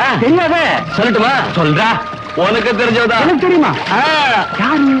தெரியாதா? தெரியாத. சொல்லட்டுமா? சொல்றா. உனக்கு தெரிஞ்சதா? எனக்கு தெரியுமா?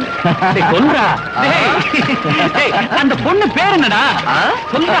 யாரு? சொல்றா. அந்த பொண்ணு பேர் என்னடா?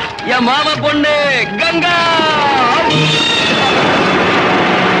 சொல்றா. என் மாமா பொண்ணு கங்கா.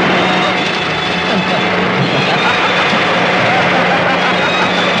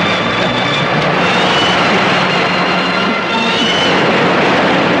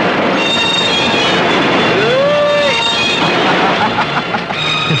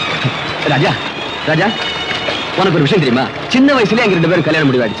 ராஜா ராஜா உனக்கு ஒரு விஷயம் தெரியுமா? சின்ன வயசுல எங்க 2 பேரும் கல்யாணம்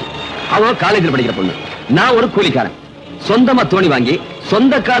முடிவாயிடுச்சு. அவ காலேஜில் படிக்கிற பொண்ணு, நான் ஒரு கூலிக்காரன். சொந்தமா தோணி வாங்கி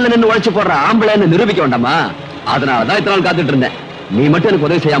சொந்த காலில் நின்று உழைச்சு போடுற ஆம்பளைன்னு நிரூபிக்க வேண்டாமா? அதனாலதான் இத்தனை நாள் காத்துட்டு இருந்தேன். நீ மட்டும் எனக்கு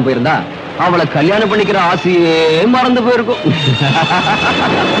உதவி செய்யாம போயிருந்தா அவளை கல்யாணம் பண்ணிக்கிற ஆசையே மறந்து போயிருக்கும்.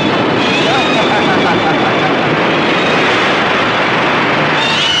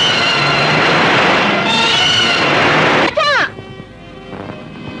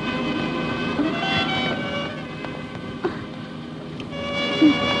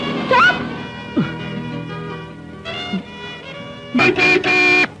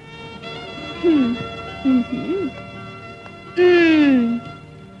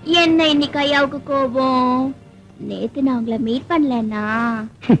 என்ன இன்னைக்கு ஐயாவுக்கு கோபம்? நேத்து நான் உங்களை மீட் பண்ணலன்னா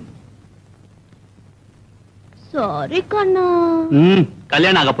சாரி கண்ணா.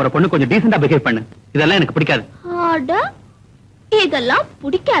 கல்யாணம் ஆக போற பொண்ணு கொஞ்சம் டீசெண்டா பிஹேவ் பண்ணு. இதெல்லாம் எனக்கு பிடிக்காது. ஆட இதெல்லாம்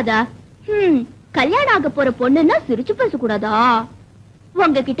பிடிக்காதா? கல்யாணம் ஆக போற பொண்ணுன்னா சிரிச்சு பேசக்கூடாதா?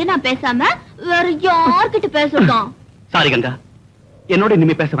 உங்ககிட்ட நான் பேசாம வேற யார்கிட்ட பேசட்டும்? சாரி கங்கா, என்னோட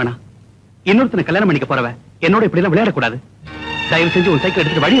இனிமே பேச வேணாம். இன்னொருத்தனை கல்யாணம் பண்ணிக்க போறவ என்னோட இப்படி எல்லாம் விளையாடக்கூடாது. தயவு செஞ்சு உன் சைக்கிள்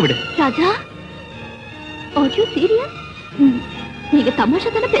எடுத்துட்டு வழியை விடு. ராஜா, are you serious? நீங்க தமாஷா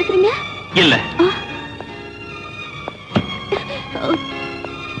தானே பேசுறீங்க? இல்ல,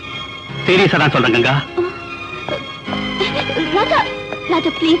 சீரியஸா தான் சொல்றேன் கங்கா. ராஜா,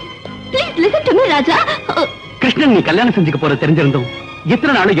 ராஜா please please listen to me ராஜா. கிருஷ்ணன் நீ கல்யாணம் செஞ்சுக்க போற தெரிஞ்சிருந்தோம்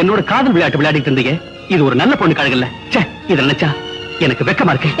இத்தனை நாள் என்னோட காதல் விளையாட்டு விளையாடிட்டு இருந்தீங்க. இது ஒரு நல்ல பொண்ணு கழகல்ல. இத நினைச்சா எனக்கு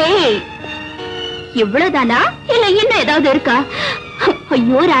வெக்கமா இருக்கு. ஏய், இவ்வளவுதானா இல்ல இன்னும் ஏதாவது இருக்கா?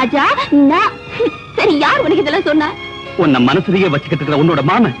 ஐயோ ராஜா, நான் சரி, யார் உனக்கு இதெல்லாம் சொன்னா? உன்னை மனசுலயே வச்சுக்கிட்டு இருக்கிற உன்னோட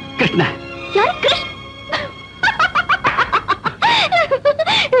மாமன் கிருஷ்ண. யார்?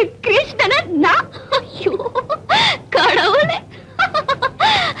 கிருஷ்ணனா? நான்? ஐயோ கடவுளே,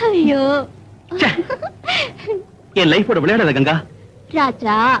 ஐயோ. என் லைஃபோட விளையாடாத கங்கா.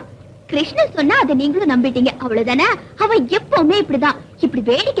 ராஜா, கிருஷ்ணன் சொன்னா அதை நீங்களும் நம்பிட்டீங்க, அவ்வளவுதானே? அவன் எப்பவுமே இப்படிதான். இப்படி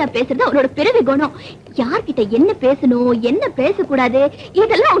வேடிக்கையா பேசுறது அவனோட பிறவி குணம். யார்கிட்ட என்ன பேசணும் என்ன பேசக்கூடாது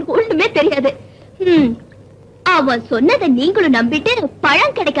இதெல்லாம் அவனுக்கு ஒண்ணுமே தெரியாது. அவன் சொன்னதை நீங்களும் நம்பிட்டு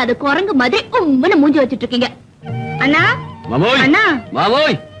பழம் கிடைக்காத குரங்கு மாதிரி உம்முன்னு மூஞ்சி வச்சிட்டு இருக்கீங்க. அண்ணா, மாமோய், அண்ணா,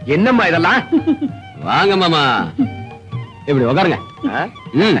 மாமோய், என்னம்மா இதெல்லாம்? வாங்க மாமா, இப்படி உட்காருங்க.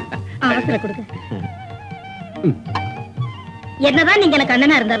 அவசர கொடுங்க. என்னதான் நீங்க எனக்கு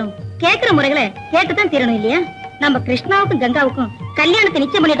அண்ணனா இருந்தாலும் கேக்குற முறைகளை கேட்டுதான் தீரணும் இல்லையா? நம்ம கிருஷ்ணாவுக்கும் கங்காவுக்கும் கல்யாணத்தை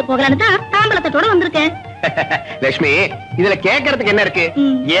நிச்சயம் பண்ணிட்டு போகலான்னு தான் தாம்பலத்தோட வந்திருக்கேன். லட்சுமி, இதுல கேட்கறதுக்கு என்ன இருக்கு?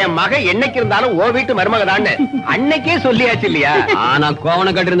 என் மக என்னைக்கு இருந்தாலும் ஓ வீட்டு மருமகதான்னு அன்னைக்கே சொல்லியாச்சு இல்லையா? நான்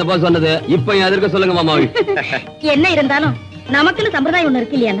கோவணம் கட்டிருந்த போது சொன்னது இப்ப எதற்கு சொல்லுங்க மாமா. என்ன இருந்தாலும் நமக்குன்னு சம்பிரதாயம் ஒண்ணு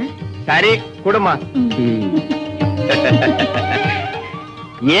இருக்கு இல்லையா? சரி குடுமா.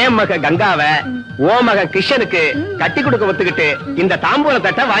 ஏன் மக கங்காவ ஓ மக கிருஷ்ணனுக்கு கட்டி கொடுக்க ஒத்துக்கிட்டு இந்த தாம்பூல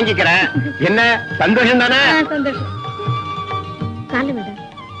தட்டை வாங்கிக்கிறேன். என்ன சந்தோஷம் தானே? சந்தோஷம். கால விட.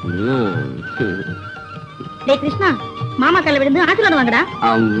 டேய் கிருஷ்ணா, மாமா கால விழுந்து ஆசீர்வாதம் வாங்கடா.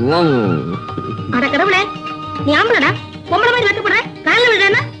 அட கடவுளே, நீ ஆம்பளடா, பொம்பளை மாதிரி வெட்டப்படுற, கால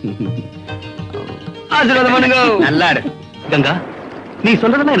விடுறேன்னா? ஆசீர்வாதம் பண்ணுங்க. நல்லா இரு. கங்கா, நீ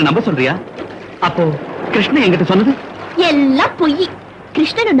சொல்றதெல்லாம் என்ன நம்ப சொல்றியா? அப்போ கிருஷ்ணன் என்கிட்ட சொன்னது எல்லாம் பொய்.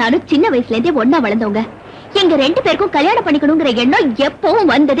 கிருஷ்ணனும் நானும் சின்ன வயசுல இருந்தே ஒன்னா வளர்ந்தவங்க. எங்க 2 பேருக்கும் கல்யாணம் பண்ணிக்கணுங்கிற எண்ணம் எப்பவும்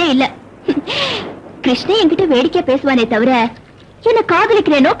வந்ததே இல்ல. கிருஷ்ணன் என்கிட்ட வேடிக்கையா பேசுவானே தவிர என்ன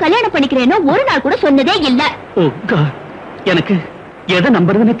காதலிக்கிறேனோ கல்யாணம் பண்ணிக்கிறேனோ ஒரு நாள் கூட சொன்னதே இல்ல. எனக்கு எதை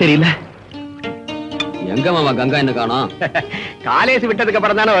நம்புறதுன்னு தெரியல. எங்க மாமா கங்கா என்ன காணோம்? காலேஜ் விட்டதுக்கு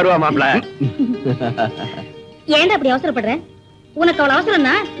அப்புறம் தானே வருவா மாப்ள. ஏன்டா அப்படி அவசரப்படுற? உனக்கு அவ்வளவு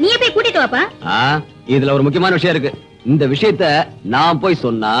அவசரம்னா நீயே போய் கூட்டிட்டு வாப்பா. இதுல ஒரு முக்கியமான விஷயம் இருக்கு. இந்த விஷயத்த நான் போய்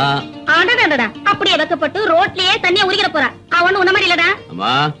சொன்னா ஆடாடா அப்படியே வைக்கப்பட்டு ரோட்லயே தண்ணிய உரிக்கிற போறா. அவன் உன்ன மாதிரி இல்லடா.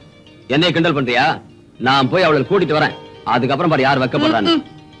 அம்மா என்னைய கிண்டல் பண்றியா? நான் போய் அவளை கூட்டிட்டு வரேன். அதுக்கப்புறம் பாரு யார் வைக்கப்படுறான்னு.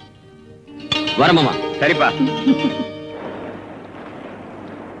 வரமாமா. சரிப்பா.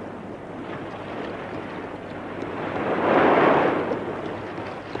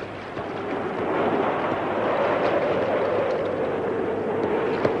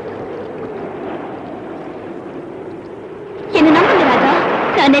 என்ன நம்புங்க ராஜா,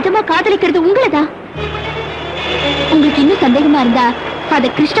 நான் நிஜமா காதலிக்கிறது உங்களதான். உங்களுக்கு இன்னும் சந்தேகமா இருந்தா அத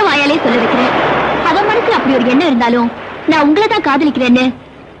கிருஷ்ண வாயாலே சொல்ல வைக்கிறேன். அவன் மனசுல அப்படி ஒரு எண்ணம் இருந்தாலும் நான் உங்களை தான் காதலிக்கிறேன்னு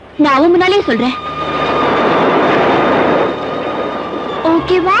நான் அவன் முன்னாலே சொல்றேன்.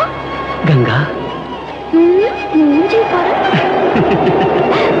 ஓகேவா கங்கா? மூஞ்சி பாரு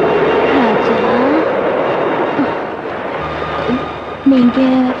ராஜா. நீங்க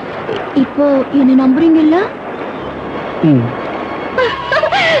இப்போ என்ன நம்புறீங்கல்ல?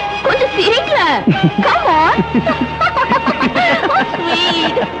 கொஞ்சம் சிரிக்கல. Come on.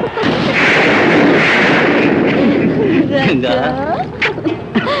 Sweet. கங்கா.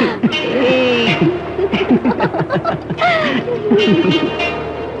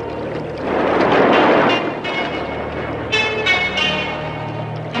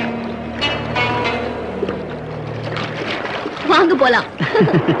 வாங்க போலாம்.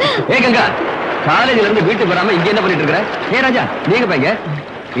 ஏ கங்கா, காலேஜ்ல இருந்து வீட்டுக்கு வராம இங்க என்ன பண்ணிட்டு இருக்கற? ஏ ராஜா, நீங்க பையங்க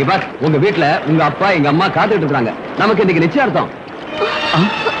இங்க பார், உங்க வீட்டுல உங்க அப்பா எங்க அம்மா காத்துட்டு இருக்காங்க. நமக்கு இன்னைக்கு நிச்சயார்த்தம்.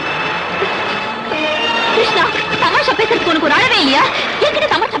 கிருஷ்ணா, தமாஷா பேசுறதுக்கு உனக்கு ஒரு அளவே இல்லையா? என்கிட்ட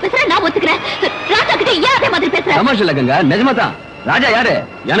தமாஷா பேசுற நான் ஒத்துக்கிறேன். ராஜா கிட்ட ஏன் அதே மாதிரி பேசுற? தமாஷா இல்ல கங்கா, நிஜமா தான். ராஜா யாரு?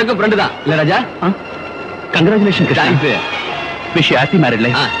 எனக்கும் ஃப்ரெண்டு தான். இல்ல ராஜா? Congratulation. Thanks. Wish happy married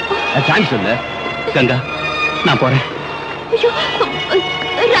life. Thanks சொல்லு கங்கா. நான் போறேன். ஐயோ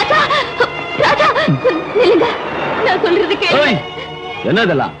ராஜா, ராஜா நில்லுங்க, நான் சொல்றது கேளு. என்ன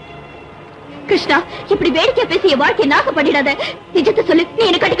இதெல்லாம்? கிருஷ்ணா, இப்படி வேடிக்கை பேசி என் வாழ்க்கையை நாசம் பண்ணிடாத. நிஜத்தை சொல்லு, நீ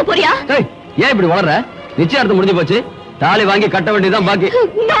என்ன கட்டிக்க போறியா? ஏன் இப்படி வளர்ற? நிச்சயார்த்தம் முடிஞ்சு போச்சு. தாலி வாங்கி கட்ட வேண்டியதுதான் பாக்கி.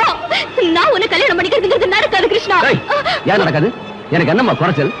 நான் உன்னை கல்யாணம் பண்ணிக்கிறதுங்கிறது நடக்காது கிருஷ்ணா. ஏன் நடக்காது? எனக்கு என்னம்மா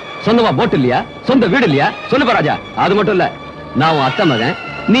குறைச்சல்? சொந்தமா போட்டு இல்லையா? சொந்த வீடு இல்லையா? சொல்லுப்பா ராஜா. அது மட்டும் இல்ல, நான் உன் அத்தை மகன்,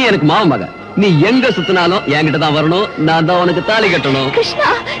 நீ எனக்கு மாம மகன். நீ எங்க சுத்தினாலும் என்கிட்ட தான் வரணும். நான் தான் உனக்கு தாலி கட்டணும். கிருஷ்ணா,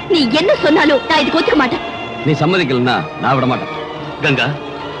 நீ என்ன சொன்னாலும் நான் இதுக்கு ஒத்துக்க மாட்டேன். நீ சம்மதிக்கலன்னா நான் விட மாட்டேன். கங்கா,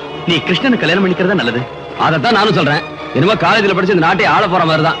 நீ கிருஷ்ணனை கல்யாணம் பண்ணிக்கிறதா நல்லது. அதைத்தான் நானும் சொல்றேன். என்னமோ காலேஜ்ல படிச்சு இந்த நாட்டை ஆள போற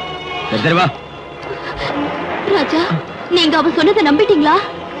மாதிரி தான். தெரியுமா ராஜா, நீங்க அவ சொன்னதை நம்பிட்டீங்களா?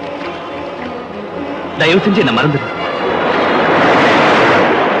 தயவு செஞ்சு என்ன மறந்துடு.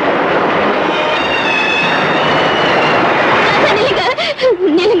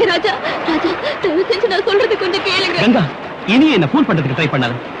 நில்லுங்க ராஜா. ராஜா, தயவு செஞ்சு நான் சொல்றது கொஞ்சம் கேளுங்க. கங்கா, இனி என்ன ஃபோன் பண்றதுக்கு ட்ரை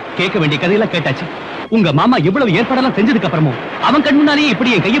பண்ணாத. கேட்க வேண்டிய கதையெல்லாம் கேட்டாச்சு. உங்க மாமா எவ்வளவு ஏற்பாடெல்லாம் செஞ்சதுக்கு அப்புறமும் அவன் கண் முன்னாலேயே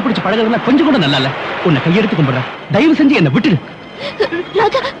இப்படி என் கையை பிடிச்சு பழகிறதுலாம் கொஞ்சம் கூட நல்லா இல்ல. உன்னை கையெடுத்து கும்பிடுறேன். தயவு செஞ்சு என்ன விட்டுடு.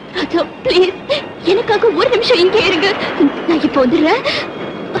 ராஜா, ராஜா ப்ளீஸ், எனக்காக ஒரு நிமிஷம் இங்கே இருங்க. நான் இப்ப வந்துடுறேன்.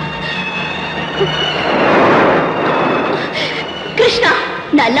 கிருஷ்ணா,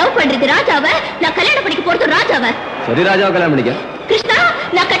 நான் லவ் பண்றது ராஜாவை, நான் கல்யாணம் பண்ணிக்க போறது ராஜாவை. சரி, ராஜாவை கல்யாணம் பண்ணிக்க. கிருஷ்ணா,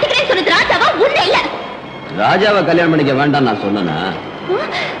 நான் கட்டிக்கிறேன்னு சொன்னது ராஜாவா உன்னை இல்ல. ராஜாவை கல்யாணம் பண்ணிக்க வேண்டாம் நான் சொன்னேனா?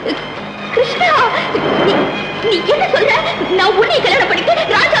 கிருஷ்ணா, நீ என்ன சொல்ற? நான் உன்னை கல்யாணம் பண்ணிக்க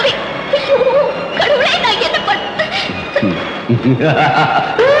ராஜாவை. ஐயோ கடவுளே, நான் என்ன பண்ண?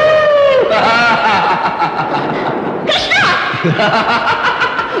 கிருஷ்ணா!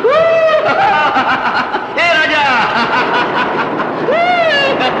 ஏ ராஜா!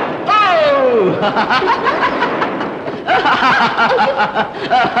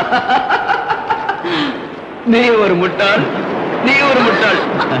 நீ ஒரு முட்டாள், நீ ஒரு முட்டாள்.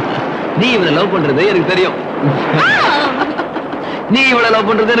 நீ இவனை லவ் பண்றது எனக்கு தெரியும். நீ இவ்வளவு லவ்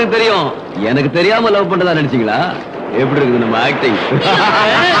பண்றது எனக்கு தெரியும். எனக்கு தெரியாம லவ் பண்றதா நினைச்சீங்களா? எப்படி இருக்குது நம்ம ஆக்டிங்?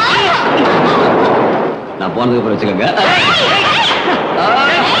 நான் போனதுக்கு அப்புறம் வச்சுக்கோங்க.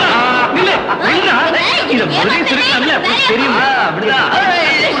 தெரியுமா? அப்படிதான்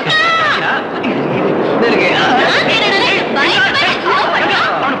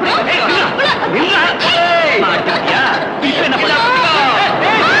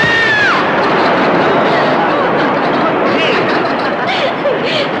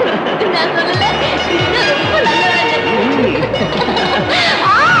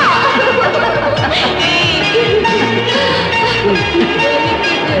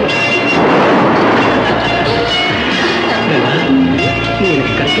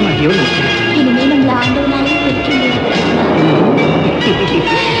எனக்கு கிடைக்க மாட்டியோ? இனிமே நம்மள ஆண்டவனாலே பிரிக்க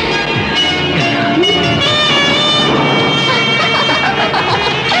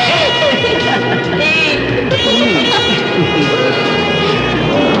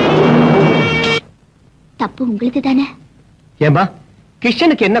தப்பு உங்களுக்கு தானே? ஏம்பா,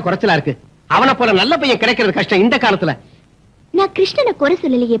 கிருஷ்ணனுக்கு என்ன குறைச்சலா இருக்கு? அவனை போல நல்ல பையன் கிடைக்கிறது கஷ்டம் இந்த காலத்துல. நான் கிருஷ்ணனை குறை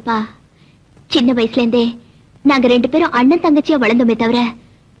சொல்லலையேப்பா. சின்ன வயசுல இருந்தே நாங்க 2 பேரும் அண்ணன் தங்கச்சியா வளர்ந்தோமே தவிர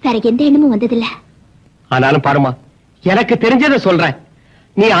வேற எந்த எண்ணமும் வந்ததில்ல. ஆனாலும் பாருமா, எனக்கு தெரிஞ்சதை சொல்றேன்.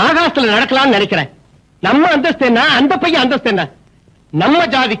 நீ ஆகாசத்துல நடக்கலாம்னு நினைக்கிற. நம்ம அந்தஸ்து என்ன, அந்த பையன் அந்தஸ்து என்ன? நம்ம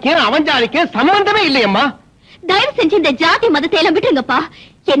ஜாதிக்கும் அவன் ஜாதிக்கும் சம்பந்தமே இல்லையம்மா. தயவு செஞ்சு இந்த ஜாதி மதத்தை எல்லாம் விட்டுருங்கப்பா.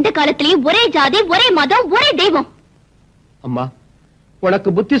 எந்த காலத்திலயும் ஒரே ஜாதி, ஒரே மதம், ஒரே தெய்வம். அம்மா, உனக்கு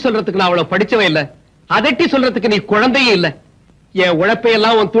புத்தி சொல்றதுக்கு நான் அவ்வளவு படிச்சவே இல்ல. அதட்டி சொல்றதுக்கு நீ குழந்தையே இல்ல. என்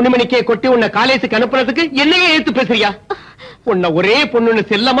உழைப்பையெல்லாம் உன் துணிமணிக்கே கொட்டி உன்னை காலேஜுக்கு அனுப்புறதுக்கு என்னையே ஏத்து பேசுறியா? உன்னை ஒரே பொண்ணுன்னு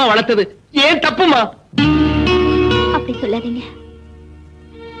செல்லமா வளர்த்தது ஏன் தப்புமா? அப்படி சொல்லாதீங்க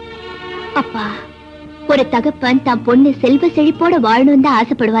அப்பா. ஒரு தகப்பன் தான் பொண்ணு செல்வ செழிப்போட வாழணும் தான்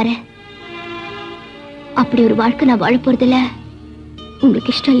ஆசைப்படுவாரு. அப்படி ஒரு வாழ்க்கை நான் வாழ போறதில்ல.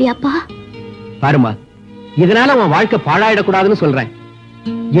 உங்களுக்கு இஷ்டம் இல்லையாப்பா? பாருமா, இதனால உன் வாழ்க்கை பாழாயிடக்கூடாதுன்னு சொல்றேன்.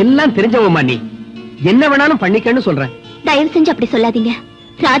 எல்லாம் தெரிஞ்சவம்மா, நீ என்ன வேணாலும் பண்ணிக்கன்னு சொல்றேன். தயவு செஞ்சு அப்படி சொல்லாதீங்க.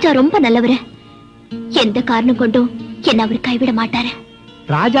 ராஜா ரொம்ப நல்லவரு. எந்த காரணம் கொண்டும் என்ன அவர் கைவிட மாட்டாரு.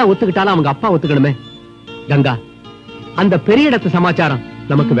 ராஜா ஒத்துக்கிட்டாலும் அவங்க அப்பா ஒத்துக்கணுமே. கங்கா, அந்த பெரிய இடத்து சமாச்சாரம்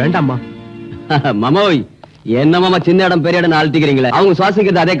நமக்கு வேண்டாமா? மாமோய், என்ன மாமா சின்ன இடம் பெரிய இடம் அழுத்திக்கிறீங்களே? அவங்க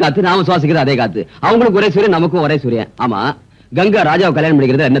சுவாசிக்கிறது அதே காத்து, நாம சுவாசிக்கிறது அதே காத்து. அவங்களுக்கு ஒரே சூரியன், நமக்கும் ஒரே சூரியன். ஆமா, கங்கா ராஜாவை கல்யாணம்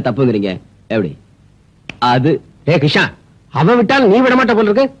பண்ணிக்கிறது என்ன தப்புங்கிறீங்க? எப்படி அது? ஏ கிருஷ்ணா, அவன் விட்டாலும் நீ விட மாட்ட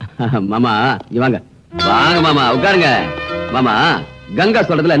போல இருக்கு. மாமா வாங்க வாங்க மாமா, உட்காருங்க. மாமா, கங்கா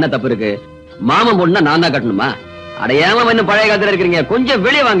சொல்றதுல என்ன தப்பு இருக்கு? மாமன் பொண்ணுனா நான் தான் கட்டணுமா? அடையாம இன்னும் பழைய காலத்துல இருக்கிறீங்க. கொஞ்சம்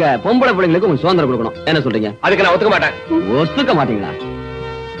வெளியே வாங்க. பொம்பளை பிள்ளைங்களுக்கு கொஞ்சம் சுதந்திரம் கொடுக்கணும். என்ன சொல்றீங்க? அதுக்கு நான் ஒத்துக்க மாட்டேன். ஒத்துக்க மாட்டீங்களா?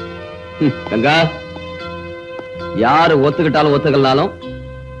 கங்கா, யாரு ஒத்துக்கிட்டாலும் ஒத்துக்கலாலும்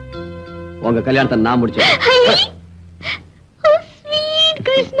உங்க கல்யாணத்தை நான் முடிச்சேன்.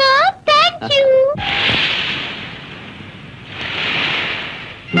 Krishna, thank you.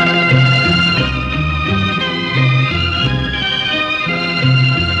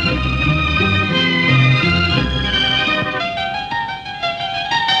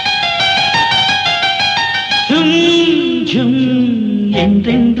 ஜும்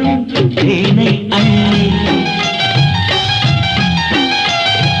என்றென்றும் தேனை அள்ளி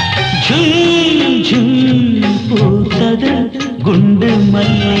ஜும் ஜும் பூத்தது குண்டு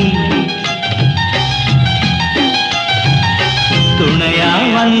மல்லி துணையா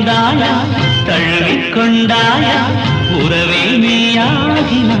வந்தாயா தழுவிக் கொண்டாயா உறவே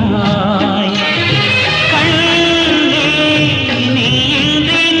நீயாகினாய்.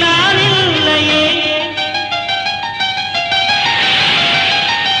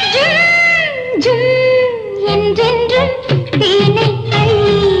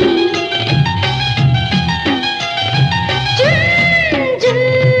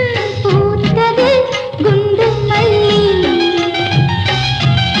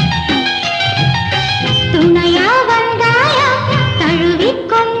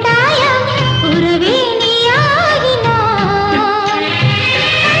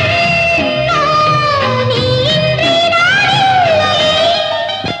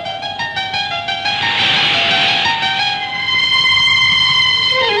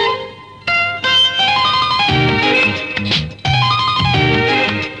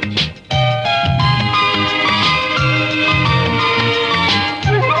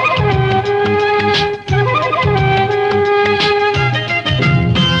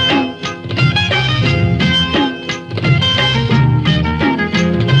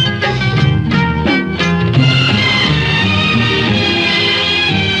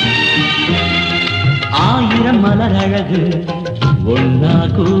 மலரழகு ஒன்னா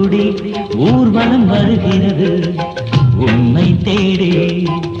கூடி ஊர்வலம் வருகிறது உன்னை தேடி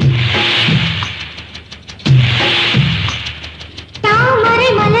தாமரை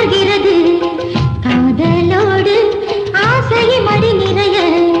மலர்கிறது காதலோடு ஆசையை மடி நிறைய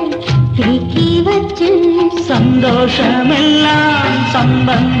தேக்கி வச்சு சந்தோஷமெல்லாம்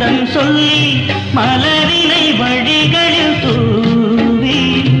சம்பந்தம் சொல்லி மலரினை வழிகளில் தூவி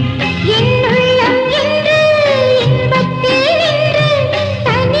என்னுள்ளம் என்று இன்பத்தில் நின்று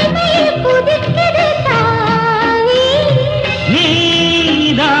தனிமையில் குதிக்கிறது தாவி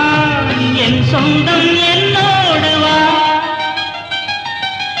நீதான் என் சொந்தம் என்னோடு வா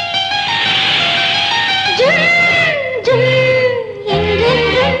ஜும் ஜும்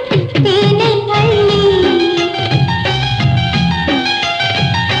என்றென்றும் தேனை அள்ளி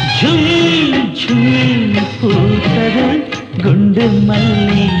झुम झुम பூத்தது குண்டு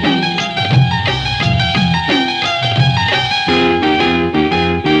மல்லி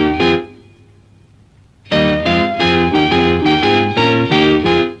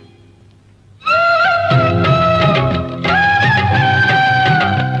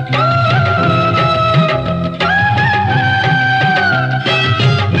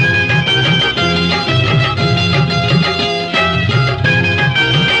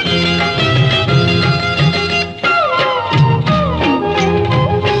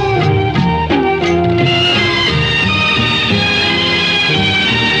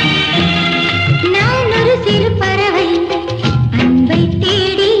நான் ஒரு சிறு பறவை அன்பை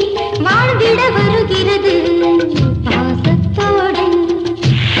தேடி வாழ்ந்திட வருகிறது பாசத்தோடு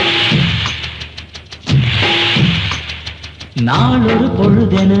நாளொரு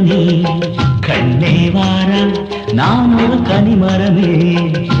பொழுதென நீ கண்ணே வாரா நான் ஒரு கனிமரமே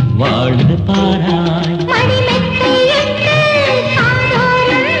வாழ்ந்து பாராய் மணிமெத்தை என்று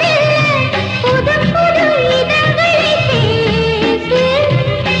காதோறும் மெல்ல புது புது இதழ்களை பேசு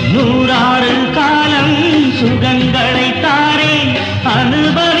நூறாறு காலம் சுகங்களை தாரே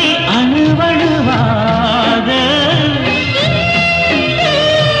அனுபவி அணுவணுவாக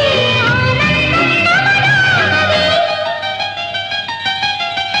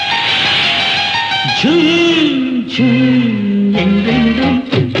ஜும் ஜும் என்றென்றும்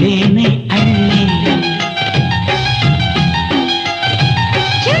தேனை அள்ளி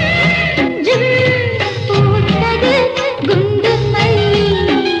ஜும் ஜும் பூத்தது குண்டு மல்லி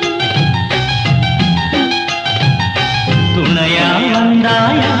துணையா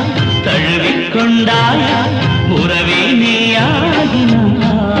வந்தாயா தழுவிக்கொண்டாயா உறவே நீயாகினாய்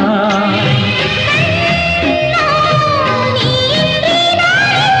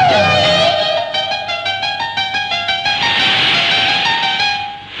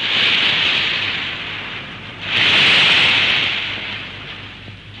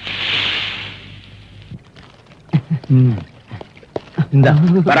இந்த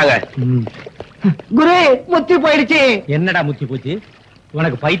வராங்க. குரு முத்தி போயிடுச்சு. என்னடா முத்தி போச்சு?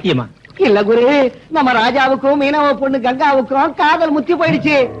 உனக்கு பைத்தியமா? இல்ல குரு, நம்ம ராஜாவுக்கும் மீனவ பொண்ணு கங்காவுக்கும் காதல் முத்தி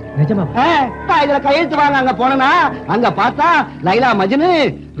போயிடுச்சு. நிஜமா? இதுல கையெழுத்து வாங்க அங்க போனா அங்க பார்த்தா லைலா மஜ்னு,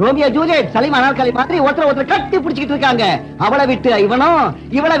 ரோமியோ ஜூலியட், சலீம் அனார்கலி மாதிரி ஒருத்தர் கட்டி பிடிச்சிட்டு இருக்காங்க. அவளை விட்டு இவனும்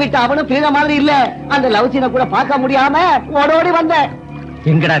இவளை விட்டு அவனும் பிரிந்த மாதிரி இல்ல. அந்த லவ் சீனை கூட பார்க்க முடியாம ஓடோடி வந்த.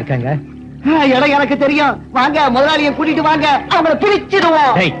 எங்கடா இருக்காங்க? இடம் எனக்கு தெரியும். வாங்க முதலாளியை கூட்டிட்டு வாங்க, அவங்கள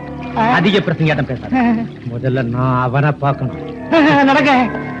பிரிச்சிடுவோம். அதிக பிரசங்காட்டம் பேச. முதல்ல நான் அவனை பார்க்கணும். நடக்க.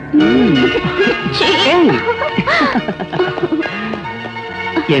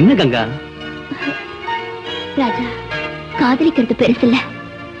 என்ன கங்கா? ராஜா, காதலிக்கிறது பெருசு இல்ல,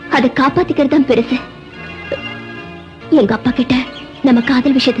 அதை காப்பாத்திக்கிறது தான் பெருசு. எங்க அப்பா கிட்ட நம்ம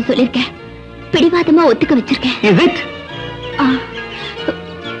காதல் விஷயத்தை சொல்லிருக்கேன். பிடிவாதமா ஒத்துக்க வச்சிருக்கேன்.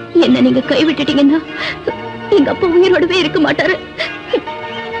 என்ன நீங்க கைவிட்டுட்டீங்கன்னா எங்க அப்பா உயிரோடவே இருக்க மாட்டாரு.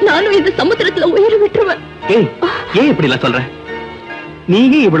 நானும் இந்த சமுத்திரத்துல உயிரை விட்டுருவேன். ஏன் இப்படி எல்லாம் சொல்ற?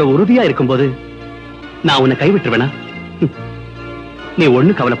 நீங்க இவ்வளவு உறுதியா இருக்கும்போது நான் உன்னை கைவிட்டுருவேனா? நீ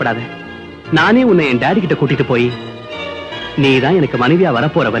ஒண்ணு கவலைப்படாத. நானே உன்னை என் டாடி கிட்ட கூட்டிட்டு போய் நீதான் எனக்கு மனைவியா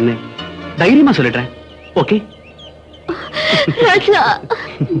வரப்போறவன்னு தைரியமா சொல்லிடுறேன். Okay? Raja,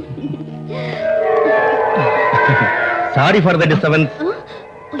 sorry for the disturbance.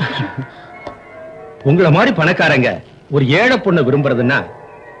 உங்கள மாதிரி பணக்காரங்க ஒரு ஏழை பொண்ணை விரும்புறதுன்னா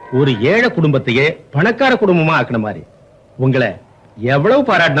ஒரு ஏழை குடும்பத்தையே பணக்கார குடும்பமா ஆக்கின மாதிரி. உங்களை எவ்வளவு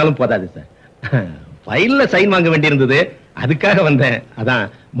பாராட்டினாலும் போதாது சார். ஃபைல்ல சைன் வாங்க வேண்டியிருந்தது, அதுக்காக வந்தேன். அதான்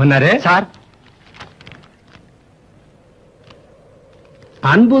மன்னாரே. சார்,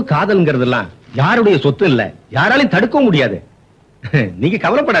 அன்பு காதல்ங்கிறதெல்லாம் யாருடைய சொத்து இல்ல, யாராலையும் தடுக்கவும் முடியாது. நீங்க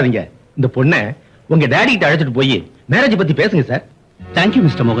கவலைப்படாதீங்க. இந்த பொண்ணை உங்க டாடி கிட்ட அழைச்சிட்டு போய் மேரேஜ் பத்தி பேசுங்க சார். Thank you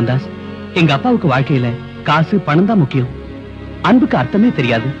mister Mohandas. எங்க அப்பாவுக்கு வாழ்க்கையில காசு பணம் தான் முக்கியம். அன்புக்கு அர்த்தமே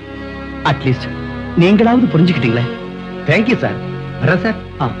தெரியாது. அட்லீஸ்ட் நீங்களாவது புரிஞ்சுக்கிட்டீங்களே. Thank you sir. வரேன் சார்.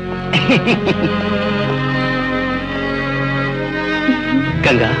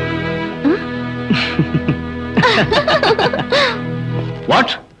 கங்கா.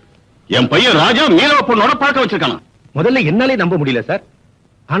 வாட்? என் பையன் ராஜா மீனவ பொண்ணோட பார்க்க வச்சிருக்கானா? முதல்ல என்னாலே நம்ப முடியல சார்.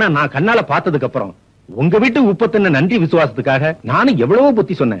 ஆனா நான் கண்ணால பார்த்ததுக்கு அப்புறம் உங்க வீட்டு உப்பத்தின நன்றி விசுவாசத்துக்காக நானும் எவ்வளவோ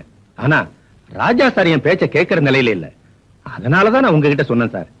புத்தி சொன்னேன். ஆனா ராஜா சார் என் பேச்ச கேட்கிற நிலையில இல்ல. அதனாலதான் நான் உங்ககிட்ட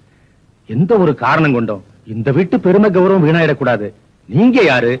சொன்னேன் சார். எந்த ஒரு காரணம் கொண்டும் இந்த வீட்டு பெருமை கௌரவம் வீணாயிடக்கூடாது. நீங்க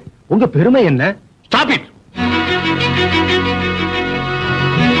யாரு? உங்க பெருமை என்ன? Stop it.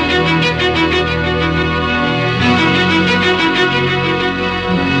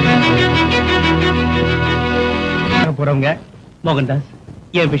 போறவங்க மோகன்தாஸ்,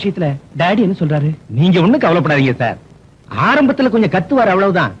 என் விஷயத்துல டாடி என்ன சொல்றாரு? நீங்க ஒண்ணும் கவலைப்படாதீங்க சார். ஆரம்பத்துல கொஞ்சம் கத்துவார்,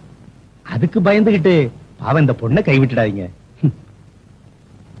 அவ்வளவுதான். அதுக்கு பயந்துகிட்டு அவன் இந்த பொண்ணை கைவிட்டுடாதீங்க.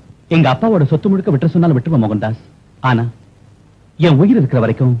 எங்க அப்பாவோட சொத்து முழுக்க விட்டுற சொன்னாலும் விட்டுருவோம் மோகன்தாஸ். ஆனா என் உயிர் இருக்கிற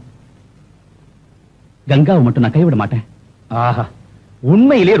வரைக்கும் கங்காவை மட்டும் நான் கைவிட மாட்டேன். ஆஹா,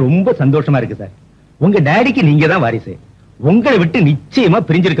 உண்மையிலே ரொம்ப சந்தோஷமா இருக்கு சார். உங்க டாடிக்கு நீங்க தான் வாரிசு. உங்களை விட்டு நிச்சயமா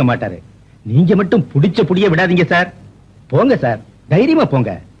பிரிஞ்சிருக்க மாட்டாரு. நீங்க மட்டும் புடிச்ச புடிய விடாதீங்க சார். போங்க சார், தைரியமா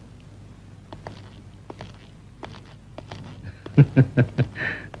போங்க.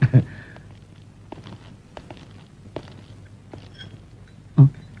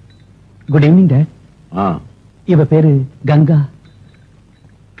 Good evening dot. இவ பேரு கங்கா.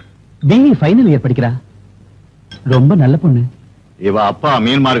 பிஇ ஃபைனல் இயர் படிக்கிறா. ரொம்ப நல்ல பொண்ணு. இவ அப்பா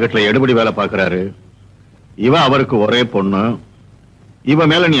மீன் மார்க்கெட்ல எடுபடி வேலை பார்க்கறாரு. இவ அவருக்கு ஒரே பொண்ணு. இவ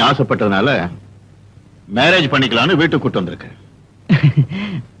மேல நீ ஆசைப்பட்டதுனால மேரேஜ் பண்ணிக்கலான்னு வீட்டுக்கு கூட்டு வந்திருக்க.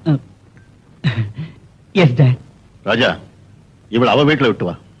 S dot. ராஜா, இவள அவ வீட்டுல விட்டு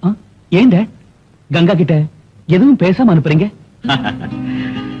வா. ஏன் டாட் கங்கா கிட்ட எதுவும் பேசாம அனுப்புறீங்க?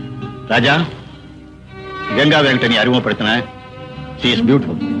 ராஜா, கங்காவை என்கிட்ட நீ அறிமுகப்படுத்தின. she is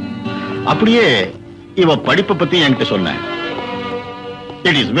beautiful. அப்படியே இவ படிப்பை பத்தி என்கிட்ட சொன்ன.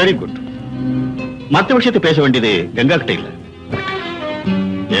 it is very good. மத்த விஷயத்தை பேச வேண்டியது கங்கா கிட்ட இல்ல.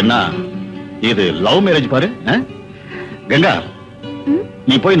 ஏன்னா இது லவ் மேரேஜ் பாரு. கங்கா,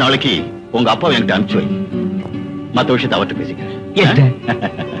 நீ போய் நாளைக்கு உங்க அப்பாவை என்கிட்ட அனுப்பிச்சு வை. மத்த விஷயத்தை அவர்கிட்ட பேசிக்கிறேன்.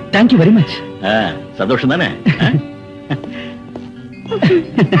 Thank you very much. சந்தோஷம் தானே?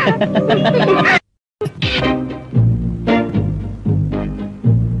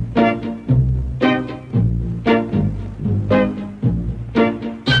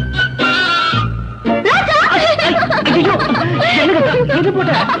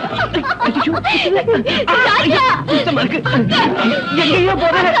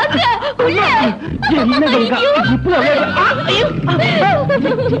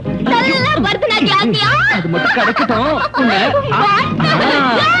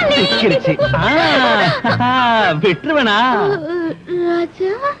 விட்டுருவனா?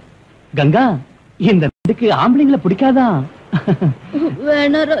 கங்கா, இந்த வீட்டுக்கு ஆம்பளைங்களை பிடிக்காதா?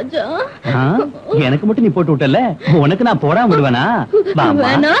 வேணா ராஜா. எனக்கு மட்டும் நீ போட்டு விட்டல, உனக்கு நான் போடாம விடுவேனா?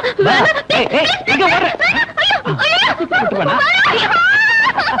 வேணா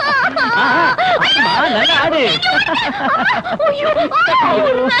நல்லா ஆடு.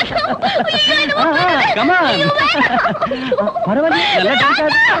 கமான், பரவாயில்ல, நல்லா டான்ஸ்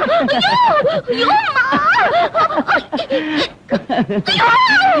ஆடு.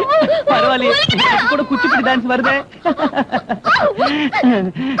 பரவாயில்ல, கூட குச்சிப்புடி டான்ஸ் வருது.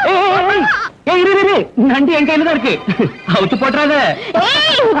 நண்டி என் கையில தான் இருக்கு, அவுத்து போட்டுறாத.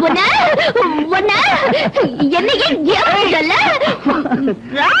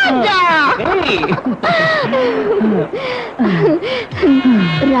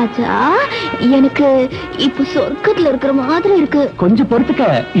 ராஜா, எனக்கு இப்ப சொர்க்கத்துல இருக்கிற மாதிரி இருக்கு. கொஞ்சம் பொறுத்துக்க.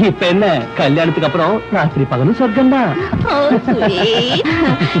 இப்ப என்ன, கல்யாணத்துக்கு அப்புறம் ராத்திரி பகலும் சொர்க்கம் தான்.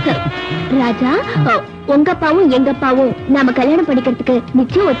 ராஜா, உங்க அப்பாவும் எங்க அப்பாவும் நாம கல்யாணம் பண்ணிக்கிறதுக்கு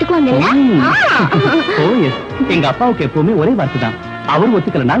நிச்சயம் ஒத்துக்குவாங்கல்ல? எங்க அப்பாவுக்கு எப்பவுமே ஒரே வார்த்தை தான், அவர்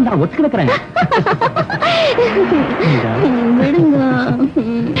ஒத்துக்கலனால நான் ஒத்துக்க வைக்கிறேன். விடுங்க.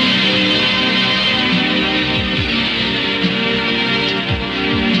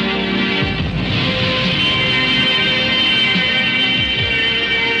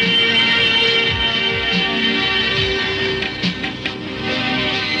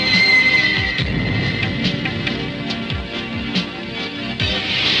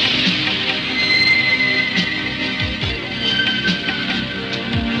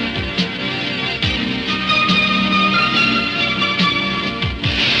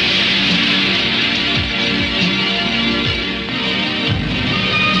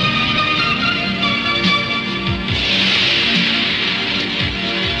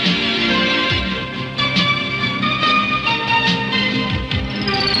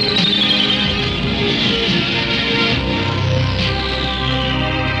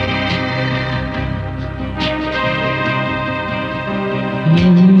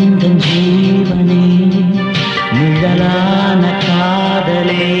 எந்தன் ஜீவனே நிழலான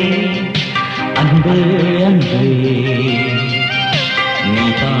காதலே அன்பே அன்பே நீ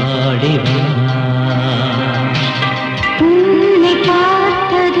பாடிவா உன்னை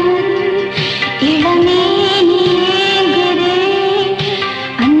பார்த்ததும் இளமே நீங்குதே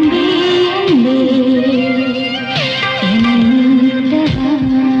அன்பே அன்பே என்னிடவா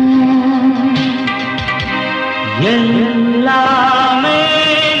எல்லாமே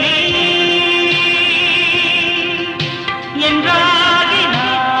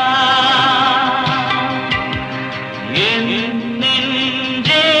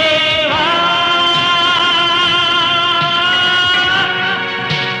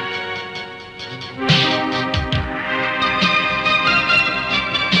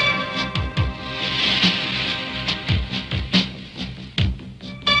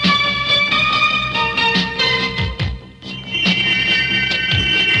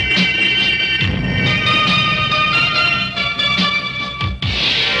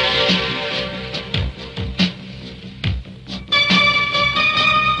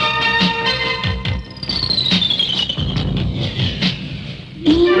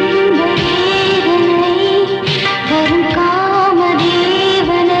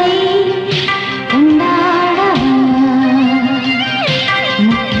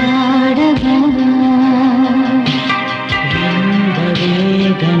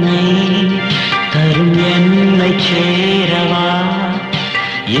சேரவா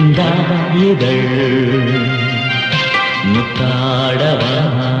இந்த இதழ் முத்தாடவா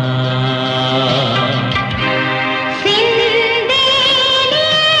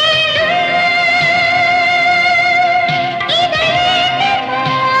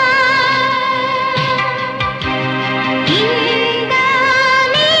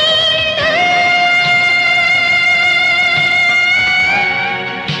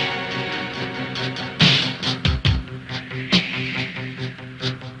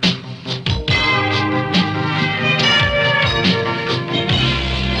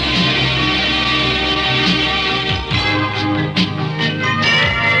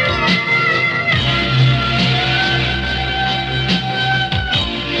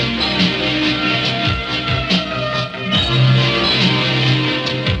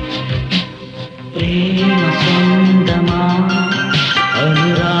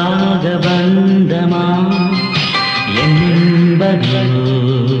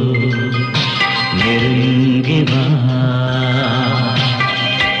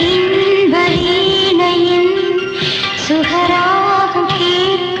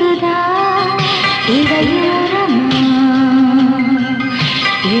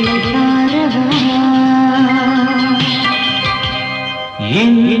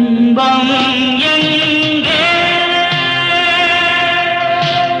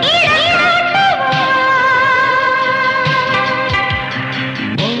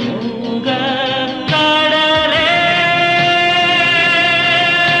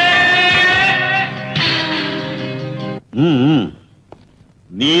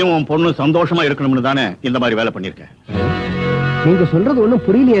பொண்ணு சந்தோஷமா இருக்கணும்னு தானே இந்த மாதிரி வேலை பண்ணிருக்க. நீங்க சொல்றது ஒண்ணும்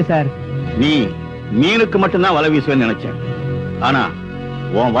புரியலையே சார். நீ மீனுக்கு மட்டும்தான் வலை வீசுவேன்னு நினைச்சேன். ஆனா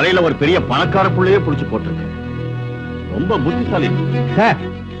உன் வலையில ஒரு பெரிய பணக்கார புள்ளையே புடிச்சு போட்டிருக்க. ரொம்ப புத்திசாலி சார்.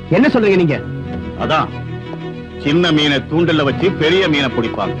 என்ன சொல்றீங்க நீங்க? அதான் சின்ன மீனை தூண்டில வச்சு பெரிய மீனை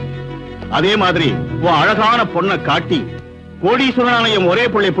பிடிப்பாங்க. அதே மாதிரி உன் அழகான பொண்ணை காட்டி கோடீஸ்வரனான என் ஒரே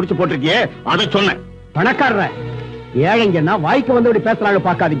பிள்ளையை புடிச்சு போட்டிருக்கியே அதை சொன்னேன். பணக்காரர ஏழைங்கன்னா வாய்க்கு வந்து இப்படி பேசுறாங்க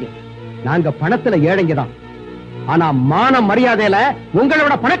பாக்காதீங்க. நாங்க பணத்துல ஏழைங்க தான். ஆனா மான மரியாதையில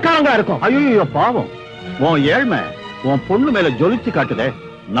உங்களோட பணக்காரங்களா இருக்கும். ஐயோ பாவம், உன் ஏழ்மை உன் பொண்ணு மேல ஜொலிச்சு காட்டுதே.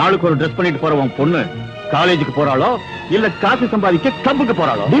 நாளுக்கு ஒரு ட்ரெஸ் பண்ணிட்டு போற உன் பொண்ணு காலேஜுக்கு போறாளோ இல்ல காசு சம்பாதிக்க கிளப்புக்கு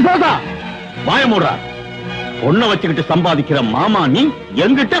போறாளோ? வாய மூடுறா. பொண்ணை வச்சுக்கிட்டு சம்பாதிக்கிற மாமா நீ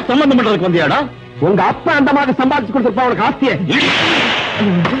எங்கிட்ட சம்பந்தம் பண்றதுக்கு வந்தியாடா? உங்க அப்பா அந்த மாதிரி சம்பாதிச்சு கொடுத்துருப்பா உனக்கு ஆஸ்தியே.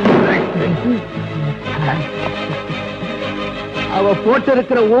 அவ போட்டு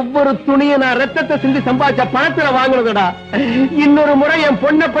இருக்கிற ஒவ்வொரு துணியும் நான் ரத்தத்தை சிந்தி சம்பாதிச்ச பணத்துல வாங்குறதுடா. இன்னொரு முறை என்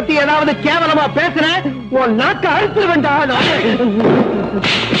பொண்ணை பத்தி ஏதாவது கேவலமா பேசுறேன் உன் நாக்க அழுத்து வேண்டாம்.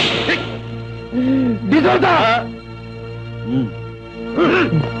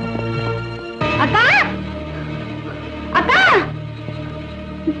 அக்கா அக்கா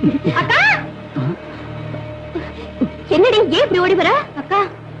அக்கா என்னடி ஏன் இப்படி ஓடி வர? அக்கா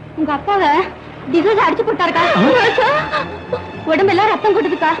உங்க அக்காவை டிசோஸ் அடிச்சு போட்டாருக்கா. உடம்பெல்லாம் ரத்தம்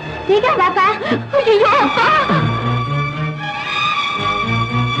கொட்டுதுக்கா. சீக்கிரம் வாக்கா. ஐயோ அக்கா.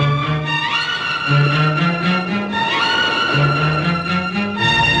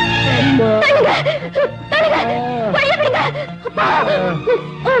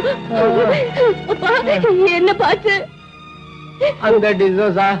 என்ன பாச்சு? அந்த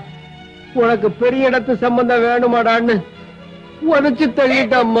டிசோசா உனக்கு பெரிய இடத்து சம்பந்தம் வேணுமாடான்னு உனச்சு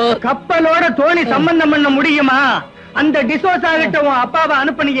தள்ளிட்டம்மா. கப்பலோட தோணி சம்பந்தம் பண்ண முடியுமா? அந்த டிசோசா கிட்ட உன் அப்பாவை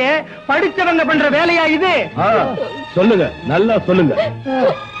அனுப்பினியே, படிச்சவங்க பண்ற வேலையா இது? சொல்லுங்க, நல்லா சொல்லுங்க.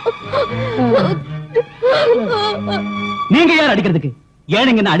 நீங்க யார் அடிக்கிறதுக்கு?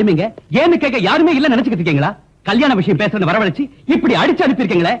 ஏனுங்க அடிமைங்க ஏன்னு கேட்க யாருமே இல்ல நினைச்சுக்கிட்டு இருக்கீங்களா? கல்யாண விஷயம் பேசுறது வரவழைச்சு இப்படி அடிச்சு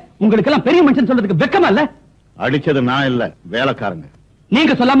அனுப்பியிருக்கீங்களே, உங்களுக்கு எல்லாம் பெரிய மனுஷன் சொல்றதுக்கு வெக்கமா இல்ல? அடிச்சது நான் இல்ல, வேலைக்காரங்க.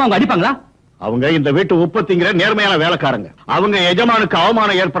 நீங்க சொல்லாம அவங்க அடிப்பாங்களா? அவங்க இந்த வீட்டு உற்பத்திங்கிற நேர்மையான வேலைக்காரங்க. அவங்க எஜமானுக்கு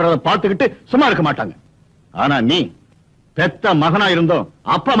அவமானம் ஏற்படுறத பார்த்துக்கிட்டு சும்மா இருக்க மாட்டாங்க. ஆனா நீ பெத்த மகனா இருந்தோம்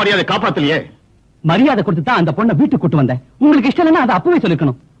அப்பா மரியாதை காப்பாத்தலையே. மரியாதை கொடுத்து தான் அந்த பொண்ணை வீட்டுக்கு கூட்டு வந்தேன். உங்களுக்கு இஷ்டம் இல்லைன்னா அதை அப்பவே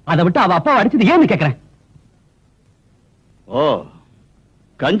சொல்லிக்கணும். அதை விட்டு அவ அப்பாவை அடிச்சது ஏன்னு கேக்குறேன். ஓ,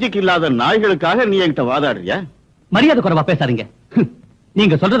 கஞ்சிக்கு இல்லாத நாய்களுக்காக நீ என்கிட்ட வாதாடுறியா? மரியாதை குறைவா பேசாதீங்க.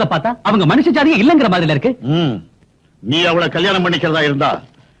 நீங்க சொல்றத பார்த்தா அவங்க மனுஷ ஜாதியே இல்லங்கிற மாதிரி இருக்கு. நீ அவளை கல்யாணம் பண்ணிக்கிறதா இருந்தா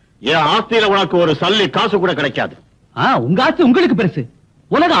என் ஆஸ்தியில உனக்கு ஒரு சல்லி காசு கூட கிடைக்காது. உங்க ஆஸ்தி உங்களுக்கு பெருசு,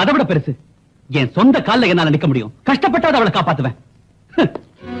 உலகம் அதை விட பெருசு. என் சொந்த கால்ல என்னால நிக்க முடியும். கஷ்டப்பட்டாத அவளை காப்பாத்துவேன்.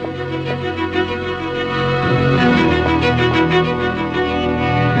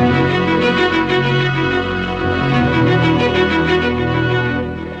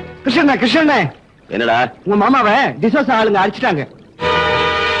 கிருஷ்ண என்னடா? உங்க மாமாவை டிசோசா ஆளுங்க அடிச்சிட்டாங்க.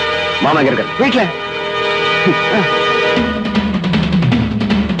 மாமா எங்க இருக்க? வீட்டுல.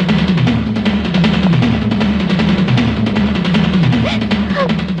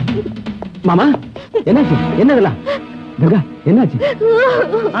 மாமா என்னாச்சு? என்னதெல்லாம் என்னாச்சு?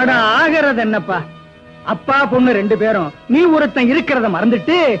 அட ஆகிறது என்னப்பா, அப்பா பொண்ணு ரெண்டு பேரும் நீ ஒருத்தன் இருக்கிறத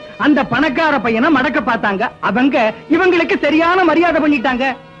மறந்துட்டு அந்த பணக்கார பையனை மடக்க பார்த்தாங்க. அவங்க இவங்களுக்கு சரியான மரியாதை பண்ணிட்டாங்க.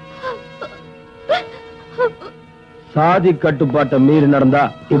 சாதி கட்டுப்பாட்டை மீறி நடந்தா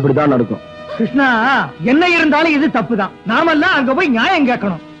இப்படிதான் நடக்கும். கிருஷ்ணா, என்ன இருந்தாலும் இது தப்புதான். நாமெல்லாம் அங்க போய் நியாயம்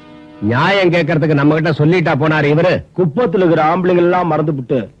கேட்கணும். நியாயம் கேட்கறதுக்கு நம்ம கிட்ட சொல்லிட்டா போனாரு இவரு. குப்பத்துல இருக்கிற ஆம்பளைங்க எல்லாம்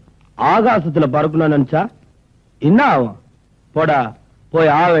மறந்துபிட்டு ஆகாசத்துல பறக்கணும்னு நினைச்சா என்ன ஆகும்? போடா,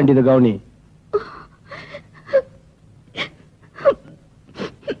 போய் ஆக வேண்டியது கவுனி.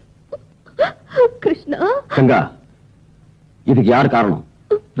 கிருஷ்ணா, கங்கா, இதுக்கு யார் காரணம்?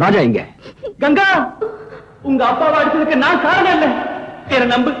 ராஜா இங்க. கங்கா, உங்க அப்பாவை அடிச்சதுக்கு நான் காரணம் இல்ல. என்ன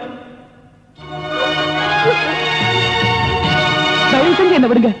நம்பு. தயவு செஞ்சு என்ன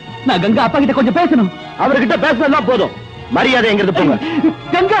விடுங்க. நான் கங்கா அப்பா கிட்ட கொஞ்சம் பேசணும். அவர்கிட்ட பேசுனதுதான் போதும். மரியாதை எங்கிறது போங்க.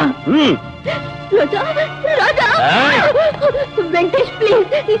 கங்கா, ராஜா, ராஜா, வெங்கடேஷ்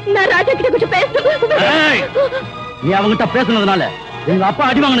ப்ளீஸ், நான் ராஜா கிட்ட கொஞ்சம் பேசணும். நீ அவங்கிட்ட பேசுனதுனால எங்க அப்பா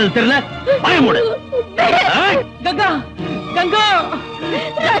அடி வாங்கினது தெரியல. பயமுடு. கங்கா, கங்கா,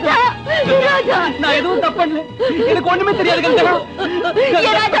 ராஜா, ராஜா, நான் எதுவும் தப்பு பண்ணல. எனக்கு ஒண்ணுமே தெரியாது கங்கா.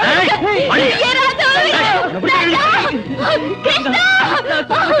 ராஜா, ராஜா, கிருஷ்ணா,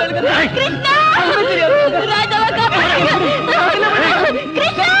 கிருஷ்ணா, ராஜாவை காப்பாத்து.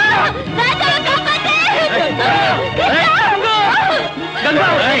 கிருஷ்ணா, ராஜாவை காப்பாத்து. கங்கா,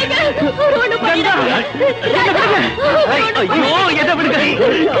 ஒண்ணு பண்ணிடாதீங்க. ஐயோ, என்ன விடுங்க,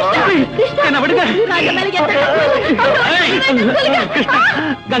 என்ன விடுங்க.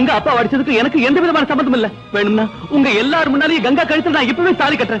 கங்கா அப்பா அடிச்சதுக்கு எனக்கு எந்த விதமான சம்பந்தம் இல்ல. வேணும்னா உங்க எல்லாரும் முன்னாலேயே கங்கா கழுத்துல நான் இப்பவே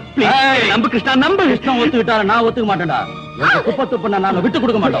தாலி கட்டுறேன். நம்பு கிருஷ்ணா, நம்பு. கிருஷ்ணா ஒத்துக்கிட்டார, நான் ஒத்துக்க மாட்டேன்டா. குப்பை துப்புனா நாங்க விட்டு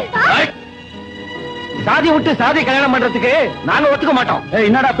கொடுக்க மாட்டோம். சாதி விட்டு சாதி கல்யாணம் பண்றதுக்கு நாங்க ஒத்துக்க மாட்டோம்.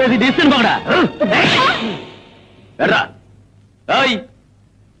 என்னடா பேசி டிஸ்டன் போங்கடா.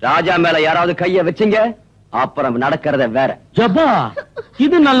 ராஜா மேல யாராவது கைய வச்சீங்க அப்புறம் நடக்கிறத வேற. ஜப்பா,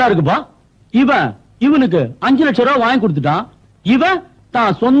 இது நல்லா இருக்குப்பா. இவனுக்கு 5 லட்சம் ரூபாய் வாங்கி கொடுத்துட்டான். இவன்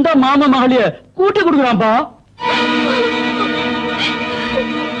தான் சொந்த மாமா மகளிய கூட்டி கொடுக்குறான்பா.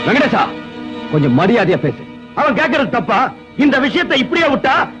 வெங்கடேசா, கொஞ்சம் மரியாதையா பேசு. அவன் கேட்கறது தப்பா? இந்த விஷயத்தை இப்படியே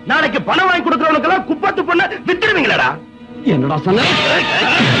விட்டா நாளைக்கு பணம் வாங்கி கொடுக்கறவனுக்கு எல்லாம் குப்பத்து பண்ண வித்துடுவீங்களா? என்னடா சொன்ன?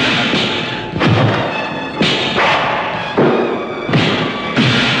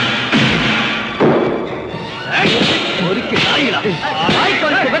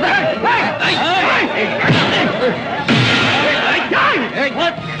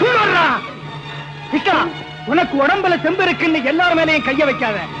 உனக்கு உடம்புல தெம்பு இருக்குன்னு எல்லாரும் மேலையும் கைய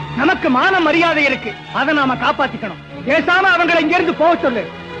வைக்காத. நமக்கு மான மரியாதை இருக்கு, அதை நாம காப்பாத்திக்கணும். பேசாம அவங்களை இங்க இருந்து போக சொல்லு.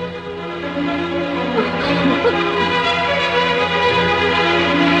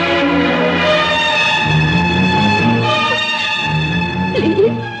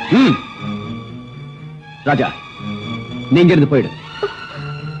 ராஜா, நீங்க இருந்து போயிடு.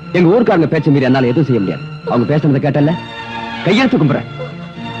 எங்க ஊருக்காரங்க பேச்ச மீறி என்னால எதுவும் செய்ய முடியாது. அவங்க பேசுறத கேட்டல கையெழுத்து கும்புறேன்.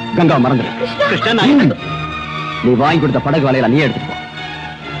 கங்கா மறந்துடு. நீ வாங்கி கொடுத்த படகு வலையில நீ எடுத்துட்டு போ.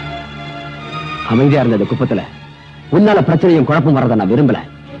 அமைதியா இருந்த குப்பத்துல உன்னால பிரச்சனையும் குழப்பம் வரத நான் விரும்பல.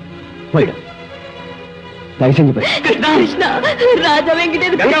 போயிடு, தயவு செஞ்சு போய். கிருஷ்ணா, ராஜா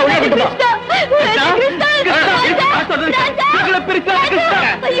வெங்கடேஷ்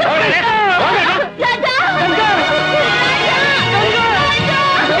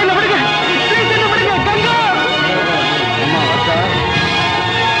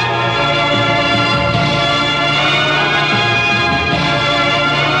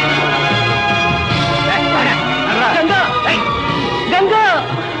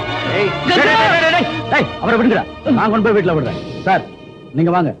அவரை விடுங்கடா, நான் கொண்டு போய் வீட்டுல விடுறேன். சார்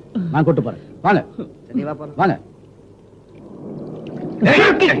நீங்க வாங்க, நான் கூட்டு போறேன். வாங்க வாங்க.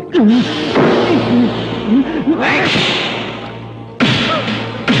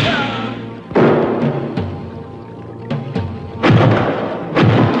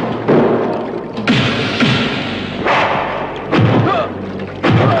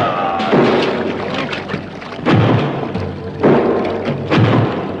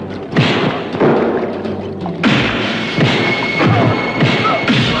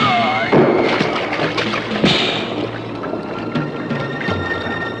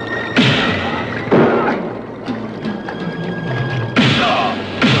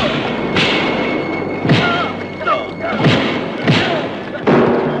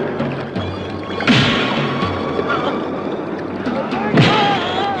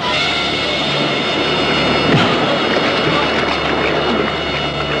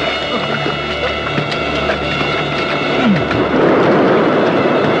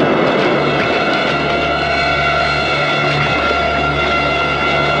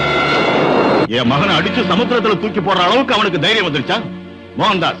 என் மகனை அடிச்சு சமுத்திரத்துல தூக்கி போடுற அளவுக்கு அவனுக்கு தைரியம் வந்துருச்சா?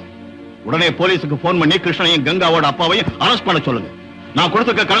 மோகன்தாஸ், உடனே போலீஸுக்கு போன் பண்ணி கிருஷ்ணனையும் கங்காவோட அப்பாவையும் அரெஸ்ட் பண்ண சொல்லுங்க. நான்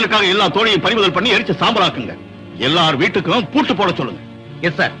கொடுத்துருக்க கடனுக்காக எல்லா தோழியும் பறிமுதல் பண்ணி எரிச்சு சாம்பலாக்குங்க. எல்லார் வீட்டுக்கும் பூட்டு போட சொல்லுங்க.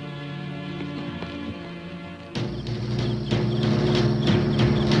 Yes sir.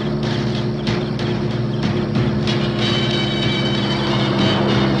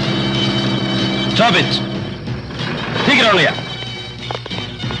 Stop it. சீக்கிரம் இல்லையா?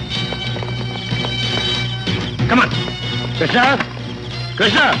 Come on. கிருஷ்ணா,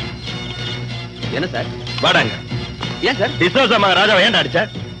 கிருஷ்ணா. என்ன சார்? வாடாங்க. ஏன் சார்? டிசோஸ் அம்மா ராஜாவை ஏன்டா அடிச்ச?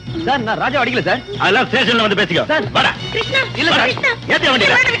 சார் நான் ராஜா அடிக்கல சார். அதெல்லாம் ஸ்டேஷன்ல வந்து பேசிக்கோ. வாடா. கிருஷ்ணா, இல்ல சார். ஏத்தி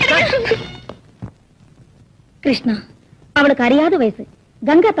வண்டியில. கிருஷ்ணா, அவளுக்கு அறியாத வயசு.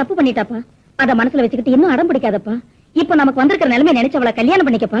 கங்கா தப்பு பண்ணிட்டாப்பா. அத மனசுல வச்சுக்கிட்டு இன்னும் அடம் பிடிக்காதப்பா. இப்ப நமக்கு வந்திருக்கிற நிலைமை நினைச்சு அவளை கல்யாணம்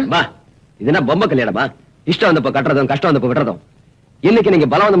பண்ணிக்கப்பா. மா, இது என்ன பொம்மை கல்யாணமா? இஷ்டம் வந்தப்ப கட்டுறதும் கஷ்டம் வந்தப்ப விடுறதும். இன்னைக்கு நீங்க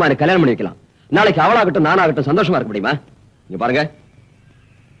பலவந்தமா எனக்கு கல்யாணம் பண்ணி வைக்கலாம். நாளைக்கு அவளாகட்டும் நானாகட்டும் சந்தோஷமா இருக்க முடியுமா? இங்க பாருங்க,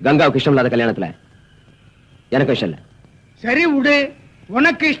 கங்காவுக்கு இஷ்டம் இல்லாத கல்யாணத்துல எனக்கு இஷ்டம் இல்ல. சரி விடு,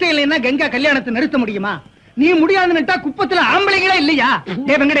 உனக்கு இஷ்டம் இல்லைன்னா கங்கா கல்யாணத்தை நிறுத்த முடியுமா? நீ முடியாதுன்னுட்டா குப்பத்துல ஆம்பளைங்களே இல்லையா?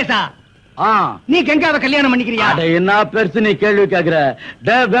 டே வெங்கடேசா, நீ கங்காவை கல்யாணம் பண்ணிக்கிறியா? என்ன பெருசு நீ கேள்வி கேக்குற?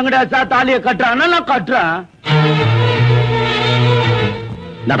 டே வெங்கடேசா தாலிய கட்டுறான், நான் கட்டுறேன்.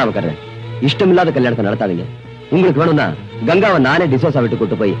 நாடாவை கட்டுறேன். இஷ்டம் இல்லாத கல்யாணத்தை நடத்தாதீங்க. உங்களுக்கு வேணும்னா கங்காவை நானே டிசோசா விட்டு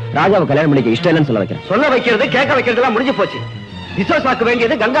கூட்டு போய் ராஜாவை கல்யாணம் பண்ணிக்க இஷ்டம் இல்லைன்னு சொல்ல வைக்கிறேன். சொல்ல வைக்கிறது கேட்க வைக்கிறது எல்லாம் முடிஞ்சு போச்சு. டிசோசாக்கு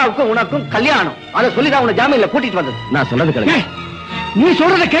வேண்டியது கங்காவுக்கும் உனக்கும் கல்யாணம். அதை சொல்லிதான் உன ஜாமீன்ல கூட்டிட்டு வந்தது. நான் சொன்னது கேளுங்க. நீ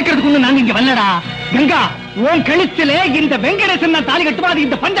சொல்றத கேட்கறதுக்கு நாங்க இங்க வரலடா. கங்கா, உன் கழுத்திலே இந்த வெங்கடேசன் தாலி கட்டுமா? அது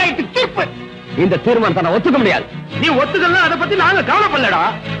இந்த பஞ்சாயத்து தீர்ப்பு. இந்த தீர்மானத்தை நான் ஒத்துக்க முடியாது. நீ ஒத்துக்கலாம், அதை பத்தி நாங்க கவலைப்படலடா.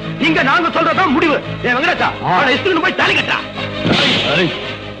 இங்க நாங்க சொல்றதான் முடிவு. ஏன் வெங்கடேசா, அவனை இஷ்டம் போய் தாலி கட்டா.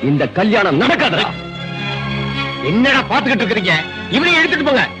 இந்த கல்யாணம் நடக்காதா? என்னடா பாத்துக்கிட்டு இருக்கிறீங்க? இவனையும் எடுத்துட்டு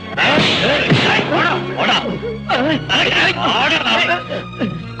போங்க.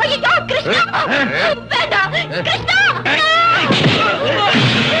 ஐயோ கிருஷ்ணா, வேண்டாம் கிருஷ்ணா.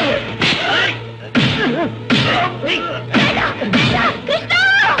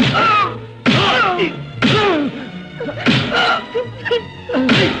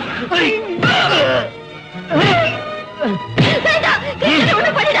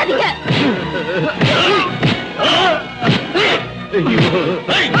 ஒண்ணு பண்ணிடாதீங்க.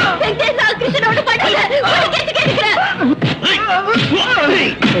 வெங்கடேசா, கிருஷ்ணனோட பண்ணல. கேட்டுக்கிறேன்.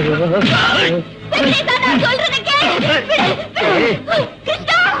 வெங்கடேசா, நான் சொல்றத கேளு.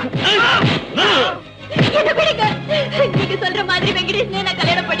 கிருஷ்ணா, என்ன விடுங்க. நீங்க சொல்ற மாதிரி வெங்கடேசனை நான்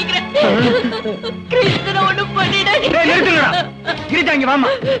கல்யாணம் பண்ணிக்கிறேன். கிருஷ்ணனை ஒண்ணும் பண்ணிடாதீங்க. கிரிஜா, இங்க வாமா.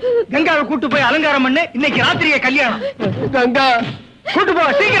 கங்காவை கூட்டு போய் அலங்காரம் பண்ணு. இன்னைக்கு ராத்திரியே கல்யாணம். கங்கா கூட்டு போ,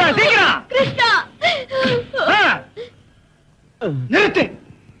 சீக்கிரம் சீக்கிரம். கிருஷ்ணா, நிறுத்து.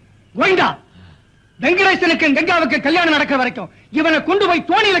 கோவிந்தா, வெங்கடேசனுக்கு கங்காவுக்கு கல்யாணம் நடக்கிற வரைக்கும் இவனை கொண்டு போய்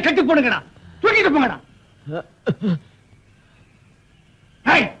தோணியில கட்டி போடுங்கடா. தூக்கிட்டு போங்கடா.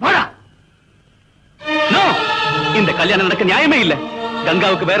 வாடா. இந்த கல்யாணம் நடக்க நியாயமே இல்ல.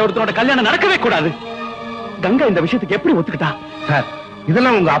 கங்காவுக்கு வேற ஒருத்தரோட கல்யாணம் நடக்கவே கூடாது. கங்கா இந்த விஷயத்துக்கு எப்படி ஒத்துக்கிட்டா? சார்,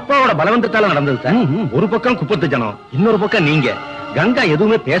 இதெல்லாம் உங்க அப்பாவோட பலவந்தத்தால நடந்தது சார். ஒரு பக்கம் குப்பத்து ஜனம், இன்னொரு பக்கம் நீங்க. கங்கா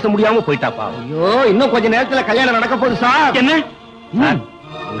எதுவுமே பேச முடியாம போயிட்டாப்பா. ஐயோ, இன்னும் கொஞ்ச நேரத்துல கல்யாணம் நடக்க போகுது சார். என்ன சார்,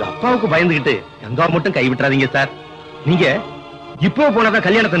 உங்க அப்பாவுக்கு பயந்துகிட்டு கங்கா மட்டும் கை விட்டுறாதீங்க சார். நீங்க இப்போ போனாதான்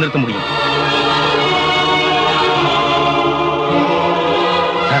கல்யாணத்தை நிறுத்த முடியும்.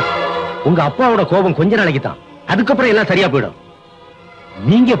 சார், உங்க அப்பாவோட கோபம் கொஞ்ச நாளைக்கு தான், அதுக்கப்புறம் எல்லாம் சரியா போயிடும்.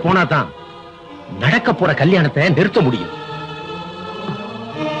 நீங்க போனாதான் நடக்க போற கல்யாணத்தை நிறுத்த முடியும்.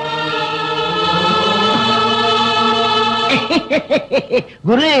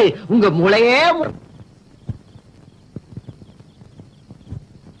 குரு, உங்க மூளையே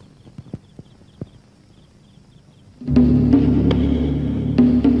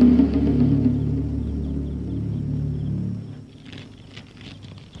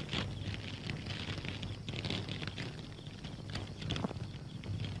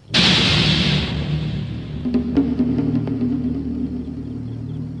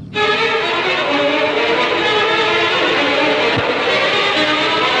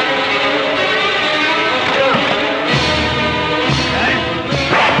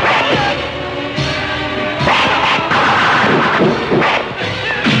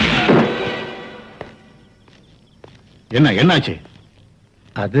என்னாச்சு?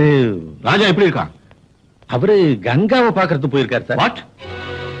 அது ராஜா எப்படி இருக்கான்? அவரு கங்காவை பாக்குறது போயிருக்காரு சார். வாட்?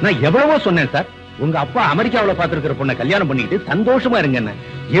 நான் எவ்வளவோ சொன்னேன் சார், உங்க அப்பா அமெரிக்காவுல பாத்துருக்கிற பொண்ணை கல்யாணம் பண்ணிக்கிட்டு சந்தோஷமா இருங்க.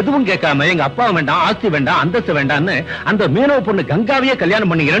 எதுவும் கேட்காம எங்க அப்பா வேண்டாம், ஆஸ்தி வேண்டாம், அந்தஸ்து வேண்டாம்னு அந்த மீனவ பொண்ணு கங்காவையே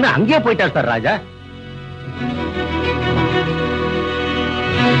கல்யாணம் பண்ணிக்கிறேன்னு அங்கேயே போயிட்டார் சார் ராஜா.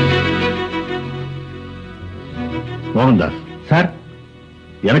 மோகன்தாஸ் சார்,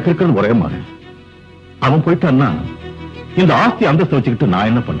 எனக்கு இருக்கிறது ஒரே மகன். அவன் போயிட்டான்னா இந்த ஆஸ்தி அந்தஸ்து வச்சுக்கிட்டு நான்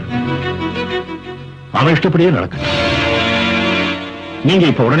என்ன பண்றேன்? அவன் இஷ்டப்படியே நடக்க. நீங்க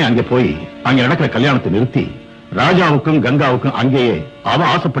இப்ப உடனே அங்கே போய் அங்க நடக்கிற கல்யாணத்தை நிறுத்தி ராஜாவுக்கும் கங்காவுக்கும் அங்கேயே அவன்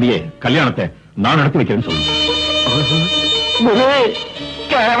ஆசைப்படியே கல்யாணத்தை நான் நடத்தி வைக்கிறேன்னு சொல்லுங்க.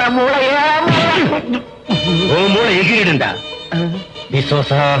 மூளை எகிரிடுண்டா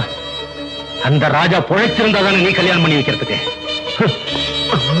விசோசா. அந்த ராஜா பொழைச்சிருந்தா தானே நீ கல்யாணம் பண்ணி வைக்கிறதுக்கு.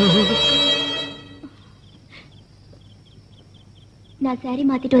 நான் சாரி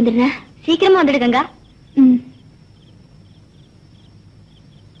மாத்திட்டு வந்துடுறேன். சீக்கிரமா வந்துடு கங்கா.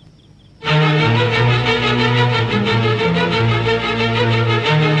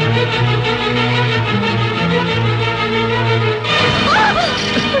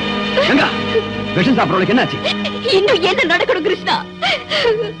 கங்கா, விஷம் சாப்பிடறவளுக்கு என்னாச்சு? இன்னும் என்ன நடக்கணும் கிருஷ்ணா?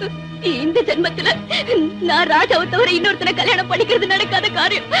 இந்த ஜென்மத்துல நான் ராஜாவை தவிர இன்னொருத்தனை கல்யாணம் பண்ணிக்கிறது நடக்காத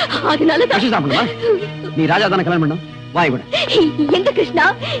காரியம். அதனாலதான் விஷம் சாப்பிடணுமா? நீ ராஜா தானே கல்யாணம் பண்ணணும். வாய் விட. எங்க கிருஷ்ணா,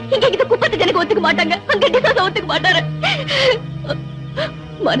 இங்க இந்த குப்பத்துக்கு எனக்கு ஒத்துக்க மாட்டாங்க, அங்க டிசாசா ஒத்துக்க மாட்டாரு.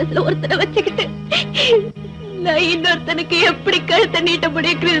 மனசுல ஒருத்தனை வச்சுக்கிட்டு நான் இன்னொருத்தனுக்கு எப்படி கழுத்தை நீட்ட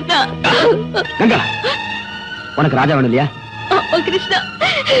முடியும் கிருஷ்ணா? கங்கா, உனக்கு ராஜா வேணும் இல்லையா? கிருஷ்ணா,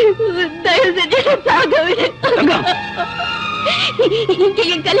 தயவு செஞ்சு சாக விடு. இங்க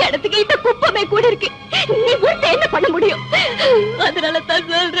என் கல்யாணத்துக்கு இந்த குப்பமே கூட இருக்கு. நீ விட்டு என்ன பண்ண முடியும்? அதனால தான்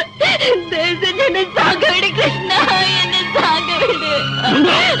சொல்றேன், தயவு செஞ்சு என்ன சாக விடு கிருஷ்ணா, என்ன சாக விடு.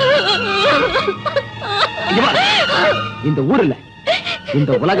 இந்த ஊர் இல்ல,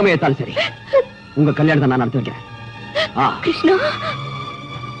 இந்த உலகமே ஏத்தாலும் சரி, உங்க கல்யாணத்தை நான் நடத்தி வைக்கிறேன். கிருஷ்ணா,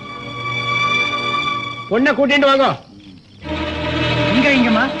 பொண்ணை கூட்டிட்டு வாங்க.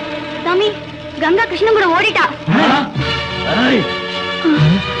 இங்கம்மா சாமி, கங்கா கிருஷ்ணன் கூட ஓடிட்டா.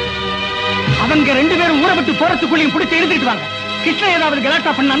 அவங்க ரெண்டு பேரும் ஊரை விட்டு போறதுக்குள்ளேயும் பிடிச்சி எழுதிட்டு வாங்க. கிருஷ்ணன் ஏதாவது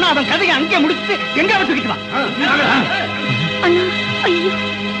கலாட்டா பண்ணா அவன் கதையை அங்கே முடிச்சுட்டு எங்க தூக்கிட்டு வா. அண்ணா, ஐயோ.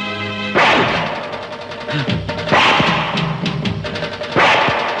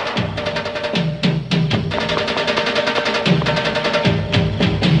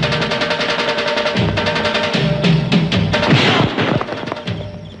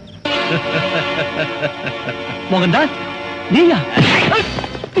 மோகன்தாஸ், நீயா?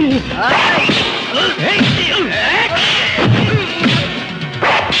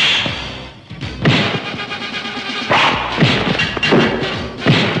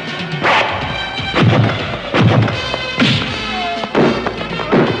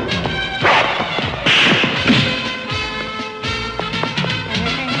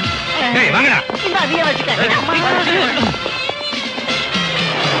 வாங்கடா. இந்த அதையே வச்சுக்க.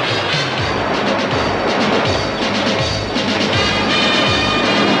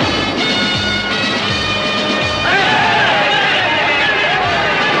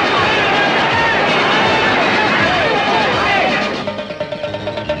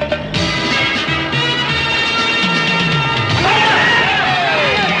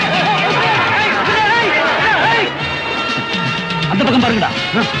 பாருங்கடா.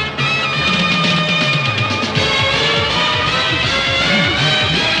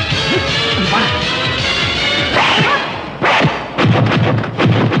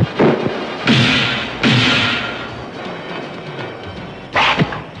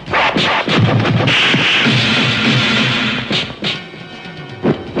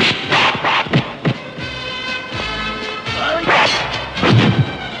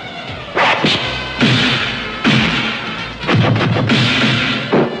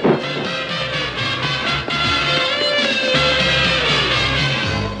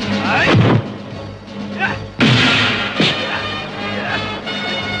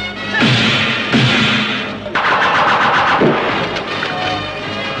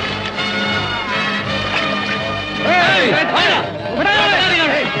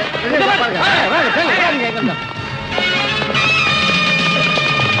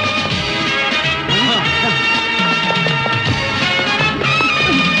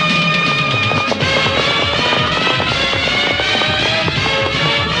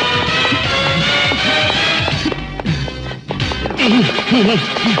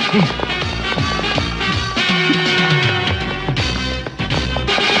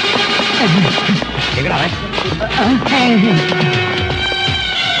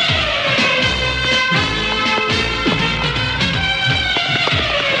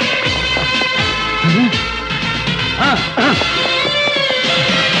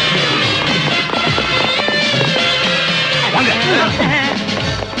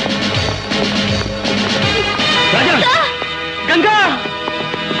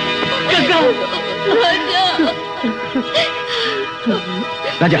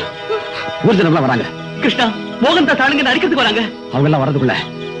 ராஜா, ஊர் ஜனம்லாம் வராங்க. கிருஷ்ணா, மோகன் தான் தாளுங்க அடிக்கிறதுக்கு வராங்க. அவங்க எல்லாம் வரதுக்குள்ள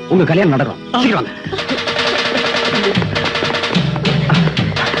உங்க கல்யாணம் நடக்கும். சீக்கிரம் வாங்க.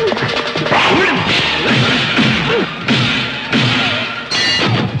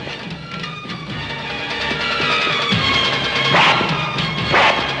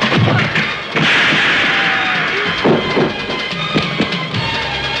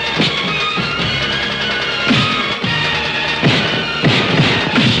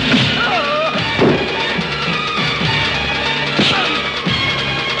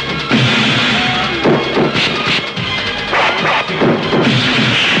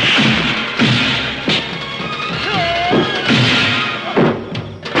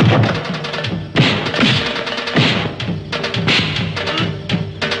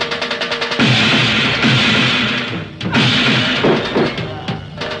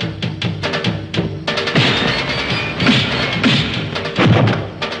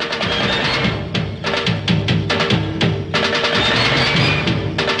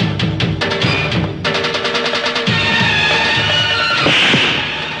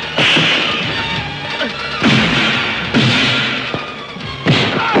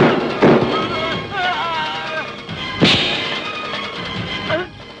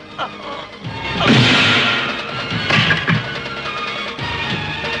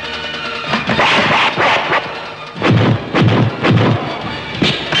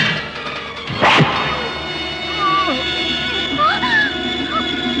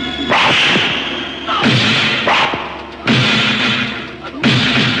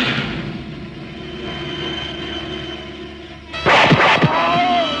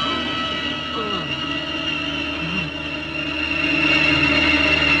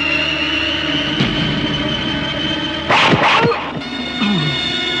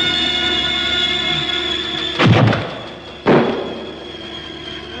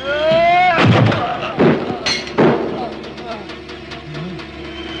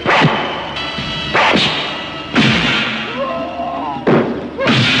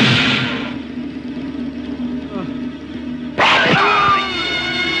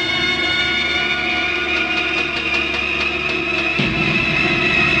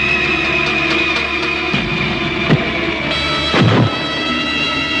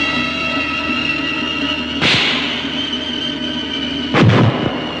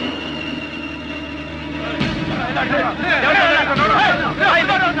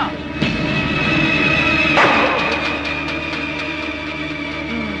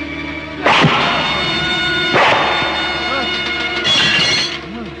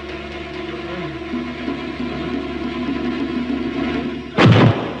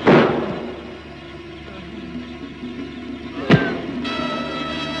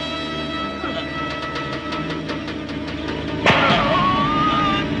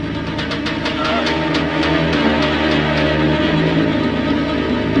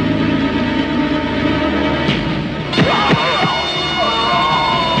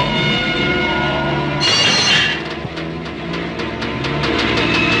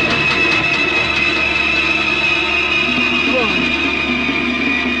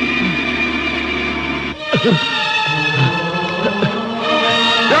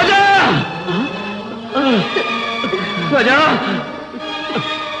 ராஜா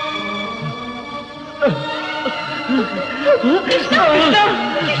கிருஷ்ணா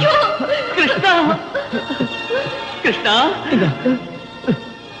கிருஷ்ணா கிருஷ்ணா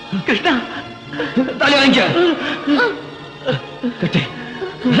கிருஷ்ணா தாலி வாங்கிக்க கட்டு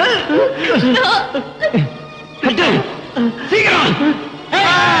கட்டு சீக்கிரம்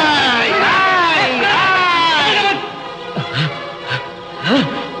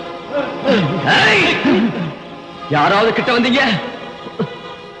யாராவது கிட்ட வந்தீங்க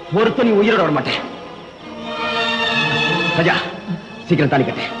ஒருத்தன் உயிரோட விட மாட்டேன் ராஜா சீக்கிரம் தாலி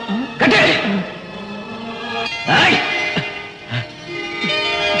கட்டு கட்டு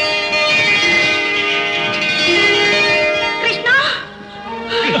கிருஷ்ணா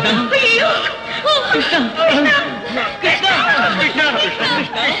ஐயோ கிருஷ்ணா கிருஷ்ணா கிருஷ்ணா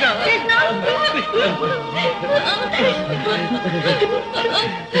கிருஷ்ணா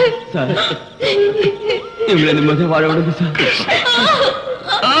சார் இவங்களை நிம்மதியா வாழ விடுங்க சார்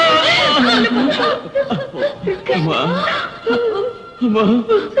அம்மா அம்மா